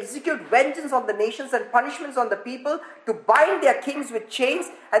to execute vengeance on the nations and punishments on the people, to bind their kings with chains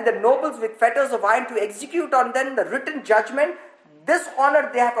and the nobles with fetters of iron, to execute on them the written judgment. This honor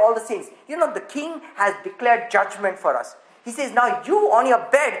they have all the saints. You know, the king has declared judgment for us. He says, now you on your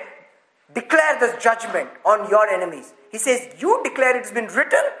bed, declare this judgment on your enemies. He says, you declare it's been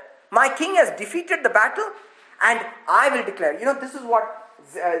written. My king has defeated the battle and I will declare. You know, this is what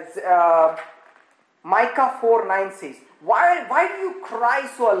Micah 4:9 says. Why do you cry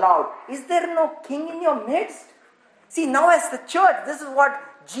so loud? Is there no king in your midst? See, now as the church, this is what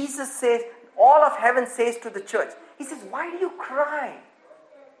Jesus says, all of heaven says to the church. He says, why do you cry?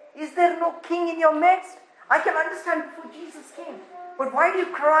 Is there no king in your midst? I can understand before Jesus came. But why do you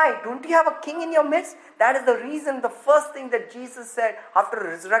cry? Don't you have a king in your midst? That is the reason, the first thing that Jesus said after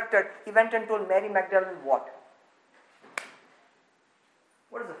resurrected, he went and told Mary Magdalene what?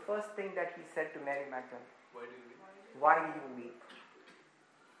 What is the first thing that he said to Mary Magdalene? Why do you weep?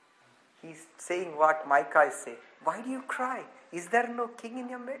 He's saying what Micah is saying. Why do you cry? Is there no king in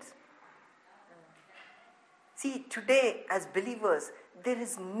your midst? See, today as believers, there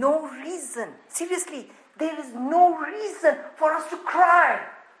is no reason, seriously, there is no reason for us to cry.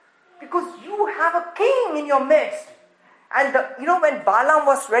 Because you have a king in your midst. And when Balaam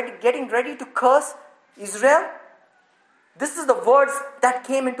was getting ready to curse Israel, this is the words that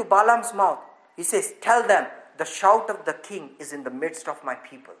came into Balaam's mouth. He says, tell them, the shout of the king is in the midst of my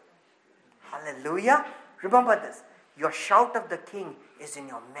people. Hallelujah. Remember this. Your shout of the king is in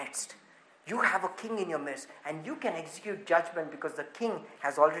your midst. You have a king in your midst. And you can execute judgment because the king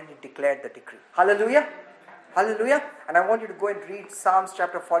has already declared the decree. Hallelujah. Hallelujah. And I want you to go and read Psalms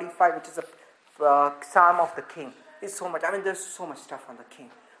chapter 45, which is a psalm of the king. It's so much. There's so much stuff on the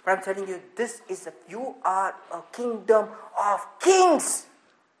king. But I'm telling you, you are a kingdom of kings.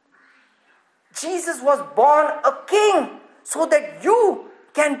 Jesus was born a king so that you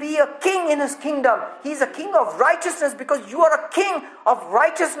can be a king in his kingdom. He's a king of righteousness because you are a king of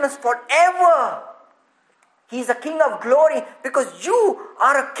righteousness forever. He's a king of glory because you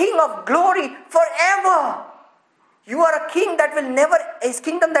are a king of glory forever. You are a king his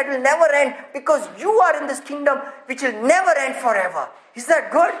kingdom that will never end because you are in this kingdom which will never end forever. Is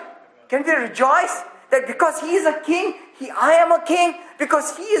that good? Can we rejoice that because he is a king, I am a king?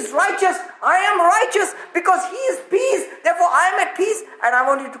 Because he is righteous, I am righteous. Because he is peace, therefore I am at peace. And I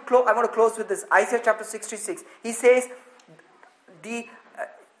want to close with this. Isaiah chapter 66. He says,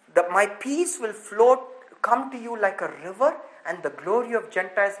 my peace will come to you like a river, and the glory of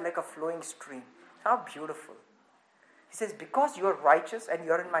Gentiles like a flowing stream. How beautiful. He says, because you are righteous and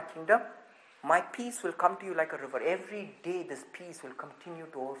you are in my kingdom, my peace will come to you like a river. Every day this peace will continue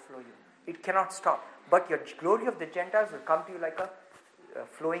to overflow you. It cannot stop. But your glory of the Gentiles will come to you like a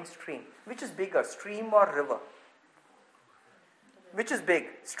flowing stream. Which is bigger, stream or river? Which is big,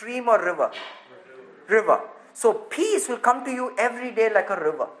 stream or river? River. So peace will come to you every day like a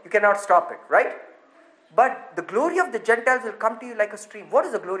river. You cannot stop it, right? But the glory of the Gentiles will come to you like a stream. What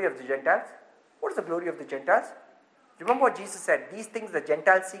is the glory of the Gentiles? What is the glory of the Gentiles? Remember what Jesus said, these things the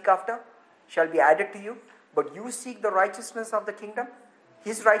Gentiles seek after shall be added to you, but you seek the righteousness of the kingdom,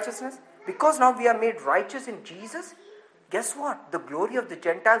 his righteousness. Because now we are made righteous in Jesus, guess what? The glory of the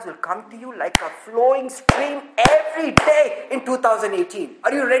Gentiles will come to you like a flowing stream every day in 2018.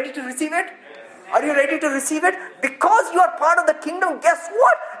 Are you ready to receive it? Are you ready to receive it? Because you are part of the kingdom, guess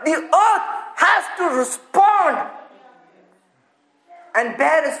what? The earth has to respond and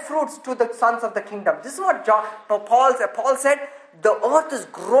bear his fruits to the sons of the kingdom. This is what Paul said. The earth is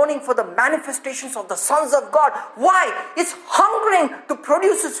groaning for the manifestations of the sons of God. Why? It's hungering to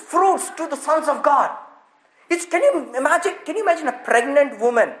produce its fruits to the sons of God. Can you imagine a pregnant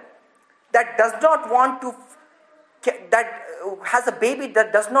woman that does not want to, that has a baby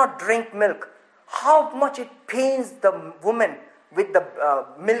that does not drink milk? How much it pains the woman with the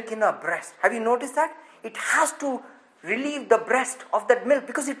milk in her breast. Have you noticed that? It has to relieve the breast of that milk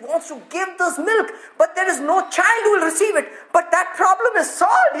because it wants to give this milk, but there is no child who will receive it. But that problem is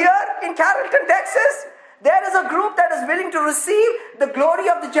solved here in Carrollton, Texas. There is a group that is willing to receive the glory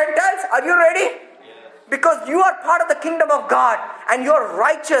of the Gentiles. Are you ready? Because you are part of the kingdom of God and you are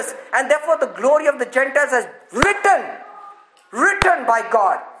righteous, and therefore the glory of the Gentiles is written by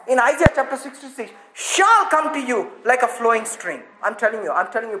God in Isaiah chapter 66, shall come to you like a flowing stream. I'm telling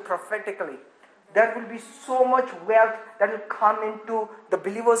you prophetically. There will be so much wealth that will come into the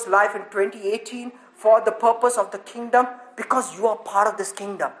believer's life in 2018 for the purpose of the kingdom, because you are part of this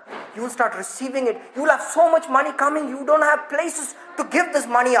kingdom. You will start receiving it. You will have so much money coming. You don't have places to give this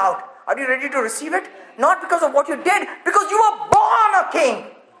money out. Are you ready to receive it? Not because of what you did, because you were born a king.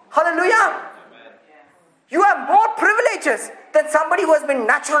 Hallelujah. You have more privileges than somebody who has been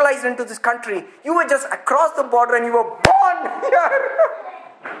naturalized into this country. You were just across the border and you were born here.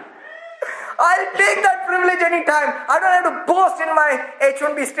 I'll take that privilege anytime. I don't have to boast in my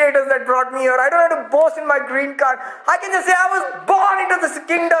H-1B status that brought me here. I don't have to boast in my green card. I can just say I was born into this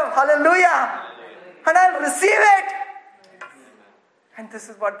kingdom. Hallelujah. And I'll receive it. And this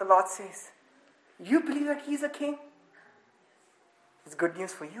is what the Lord says. You believe that He's a king? It's good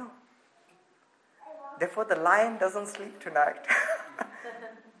news for you. Therefore the lion doesn't sleep tonight.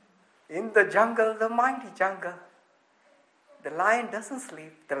 In the jungle, the mighty jungle, the lion doesn't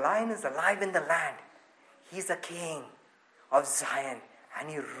sleep. The lion is alive in the land. He's a king of Zion, and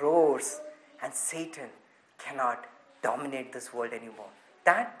he roars, and Satan cannot dominate this world anymore.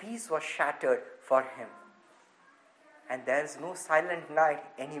 That peace was shattered for him. And there is no silent night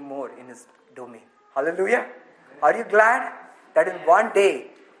anymore in his domain. Hallelujah. Are you glad that in one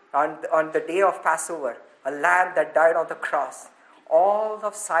day, on the day of Passover, a lamb that died on the cross, all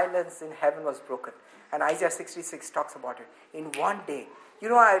of silence in heaven was broken. And Isaiah 66 talks about it. In one day. You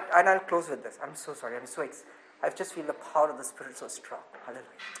know, and I'll close with this. I'm so sorry. I just feel the power of the Spirit so strong. Hallelujah.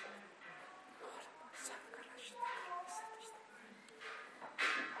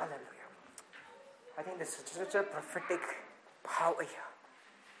 Hallelujah. I think this is such a prophetic power here.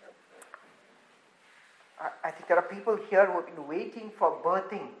 I think there are people here who have been waiting for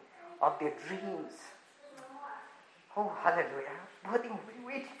birthing of their dreams. Oh, hallelujah.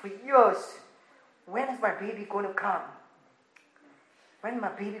 Waiting for years. When is my baby going to come? When is my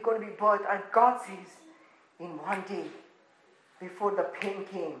baby going to be birthed? And God says, in one day, before the pain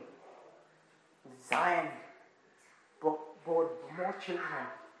came, Zion bore more children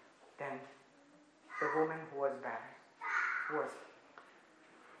than the woman who was barren.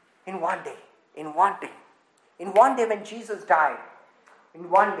 In one day when Jesus died, in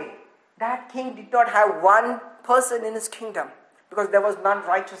one day, that king did not have one person in his kingdom, because there was none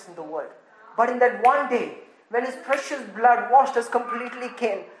righteous in the world. But in that one day, when his precious blood washed us completely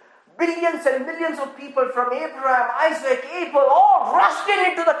clean, billions and millions of people from Abraham, Isaac, Abel, all rushed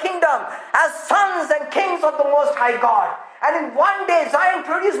into the kingdom as sons and kings of the Most High God. And in one day, Zion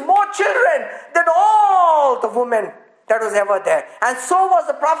produced more children than all the women that was ever there. And so was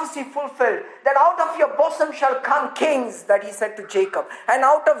the prophecy fulfilled, that out of your bosom shall come kings, that he said to Jacob. And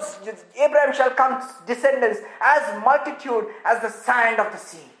out of Abraham shall come descendants as multitude as the sand of the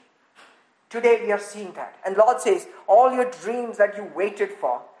sea. Today we are seeing that. And Lord says, all your dreams that you waited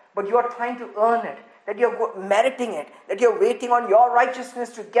for, but you are trying to earn it, that you are meriting it, that you are waiting on your righteousness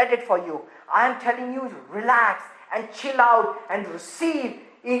to get it for you. I am telling you, relax and chill out and receive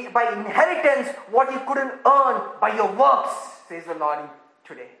by inheritance what you couldn't earn by your works, says the Lord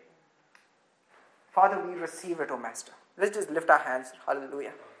today. Father, we receive it, O Master. Let's just lift our hands.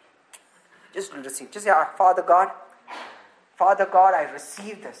 Hallelujah. Just receive. Just say, Father God, I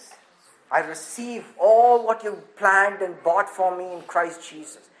receive this. I receive all what you planned and bought for me in Christ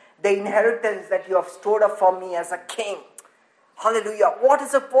Jesus. The inheritance that you have stored up for me as a king. Hallelujah. What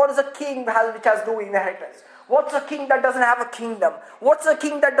is a king which has no inheritance? What's a king that doesn't have a kingdom? What's a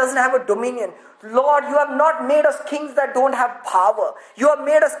king that doesn't have a dominion? Lord, you have not made us kings that don't have power. You have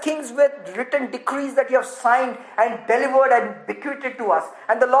made us kings with written decrees that you have signed and delivered and bequeathed to us.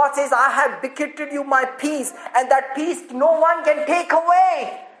 And the Lord says, I have bequeathed you my peace, and that peace no one can take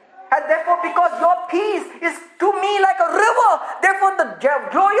away. And therefore, because your peace is to me like a river, therefore the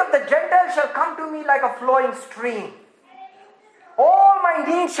glory of the Gentiles shall come to me like a flowing stream. All my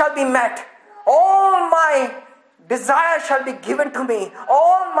needs shall be met. All my desires shall be given to me.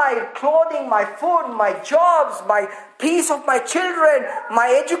 All my clothing, my food, my jobs, my peace of my children,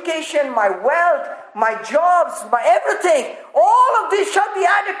 my education, my wealth, my jobs, my everything. All of this shall be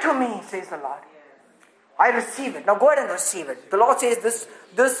added to me, says the Lord. I receive it. Now go ahead and receive it. The Lord says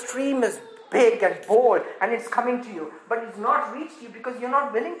this stream is big and bold and it's coming to you. But it's not reached you because you're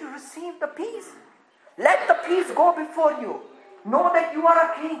not willing to receive the peace. Let the peace go before you. Know that you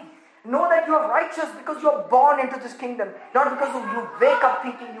are a king. Know that you are righteous because you are born into this kingdom. Not because you wake up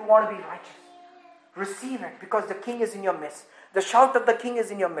thinking you want to be righteous. Receive it because the king is in your midst. The shout of the king is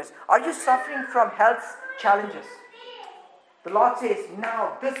in your midst. Are you suffering from health challenges? The Lord says,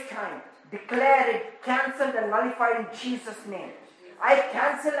 now, this time, declare it cancelled and nullified in Jesus' name. I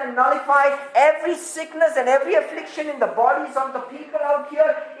cancel and nullify every sickness and every affliction in the bodies of the people out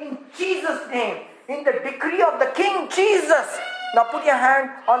here in Jesus' name. In the decree of the King Jesus. Now put your hand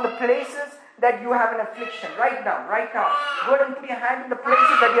on the places that you have an affliction. Right now. Go ahead and put your hand in the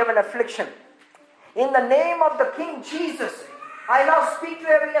places that you have an affliction. In the name of the King Jesus, I now speak to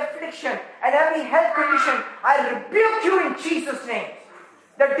every affliction and every health condition. I rebuke you in Jesus' name.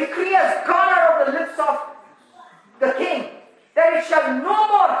 The decree has gone out of the lips of the King that it shall no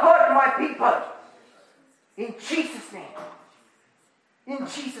more hurt my people. In Jesus' name. In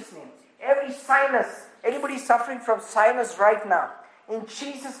Jesus' name. Every sinus, anybody suffering from sinus right now, in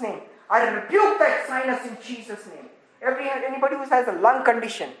Jesus' name, I rebuke that sinus in Jesus' name. Anybody who has a lung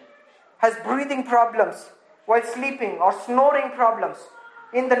condition, has breathing problems while sleeping or snoring problems,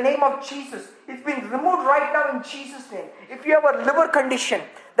 in the name of Jesus, it's been removed right now in Jesus' name. If you have a liver condition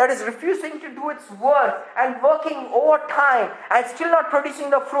that is refusing to do its work and working overtime and still not producing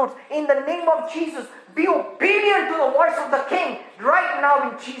the fruits, in the name of Jesus, be obedient to the voice of the King right now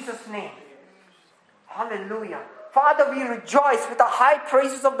in Jesus' name. Hallelujah. Father, we rejoice with the high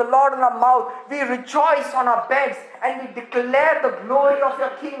praises of the Lord in our mouth. We rejoice on our beds and we declare the glory of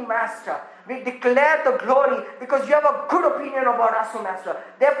your King, Master. We declare the glory because you have a good opinion about us, O Master.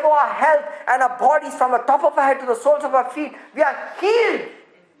 Therefore, our health and our bodies from the top of our head to the soles of our feet, we are healed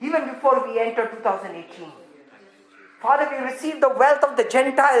even before we enter 2018. Father, we receive the wealth of the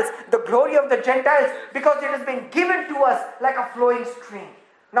Gentiles, the glory of the Gentiles, because it has been given to us like a flowing stream.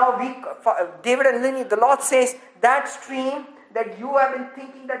 Now, David and Linny, the Lord says, that stream that you have been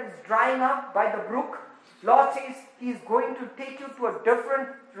thinking that is drying up by the brook, Lord says He is going to take you to a different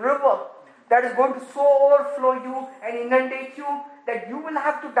river that is going to so overflow you and inundate you that you will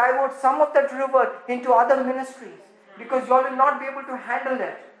have to divert some of that river into other ministries because you will not be able to handle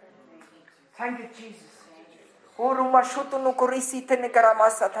it. Thank you, Jesus.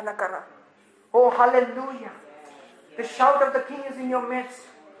 Oh, hallelujah. The shout of the King is in your midst.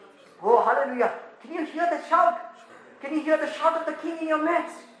 Oh, hallelujah. Can you hear the shout? Can you hear the shout of the King in your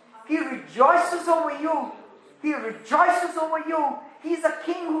midst? He rejoices over you. He rejoices over you. He's a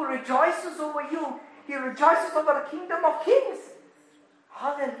King who rejoices over you. He rejoices over the kingdom of kings.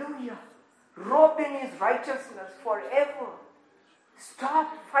 Hallelujah. Robed in His righteousness forever.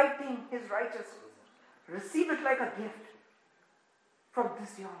 Stop fighting His righteousness. Receive it like a gift from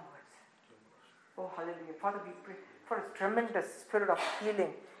this year onwards. Oh, hallelujah. Father, we pray for a tremendous spirit of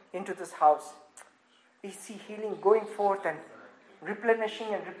healing into this house. We see healing going forth and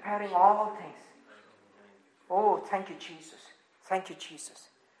replenishing and repairing all things. Oh, thank you, Jesus. Thank you, Jesus.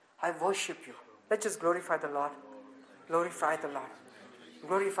 I worship you. Let's just glorify the Lord. Glorify the Lord.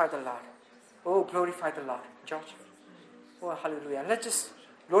 Glorify the Lord. Oh, glorify the Lord. George. Oh, hallelujah. Let's just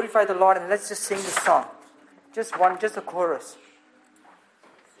glorify the Lord and let's just sing this song. Just a chorus.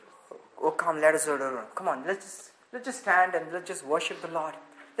 Oh, come, let us adore. Come on, let's just stand and let's just worship the Lord.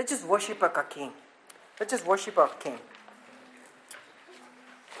 Let's just worship our King. Let's just worship our King.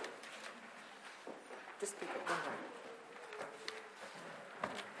 Just speak it. Don't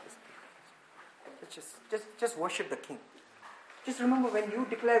worry. Just worship the King. Just remember when you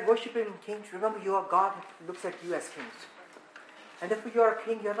declare worshiping kings, remember you are God who looks at you as kings. And if you are a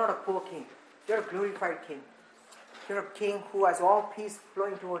king, you are not a poor king. You are a glorified king. You are a king who has all peace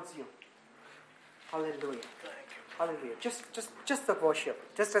flowing towards you. Hallelujah. Hallelujah. Just the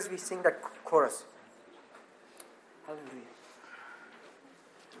worship. Just as we sing that chorus. Hallelujah.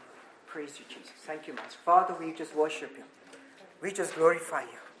 Praise you, Jesus. Thank you, Master. Father, we just worship you. We just glorify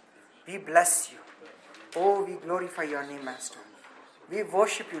you. We bless you. Oh, we glorify your name, Master. We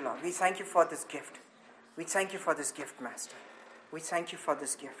worship you, Lord. We thank you for this gift. We thank you for this gift, Master. We thank you for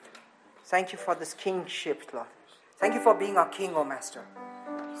this gift. Thank you for this kingship, Lord. Thank you for being our King, oh Master.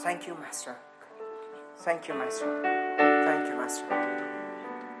 Thank you, Master. Thank you, Master. Thank you, Master.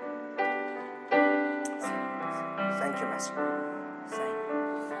 Thank you, Master. Thank you.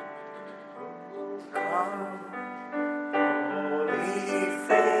 Come, be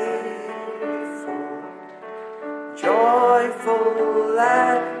faithful, joyful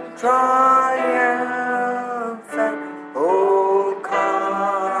and triumphant. Oh,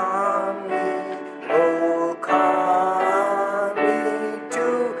 come ye to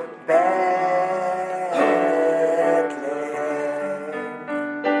Bethlehem.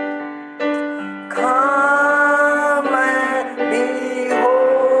 Come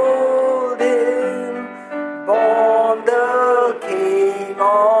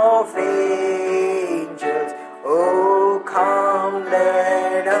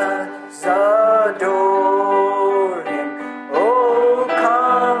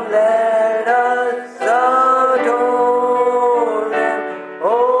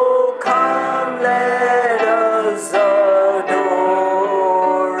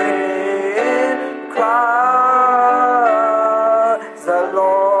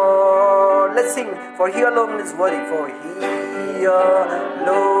sing, for He alone is worthy. For He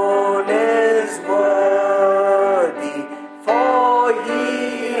alone is worthy. For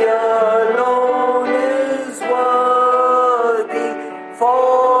He alone is worthy.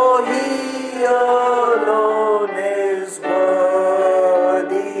 For He alone is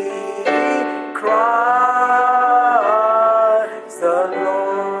worthy. Christ the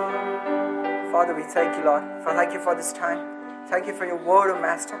Lord. Father, we thank you, Lord. Thank you for this time. Thank you for your word, O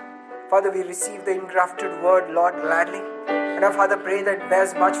Master. Father, we receive the engrafted word, Lord, gladly. And our Father, pray that it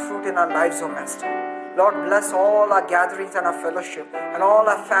bears much fruit in our lives, O Master. Lord, bless all our gatherings and our fellowship and all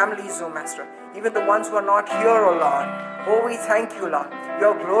our families, O Master. Even the ones who are not here, O Lord. Oh, we thank you, Lord.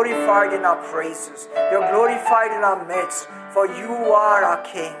 You're glorified in our praises. You're glorified in our midst. For you are our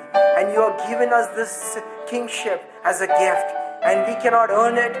King. And you have given us this kingship as a gift. And we cannot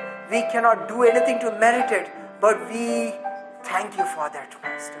earn it. We cannot do anything to merit it. But we thank you for that,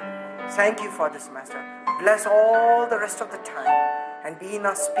 Master. Thank you for this, Master. Bless all the rest of the time. And be in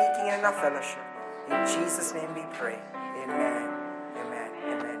our speaking and in our fellowship. In Jesus' name we pray. Amen. Amen.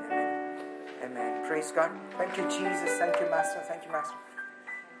 Amen. Amen. Amen. Praise God. Thank you, Jesus. Thank you, Master. Thank you, Master.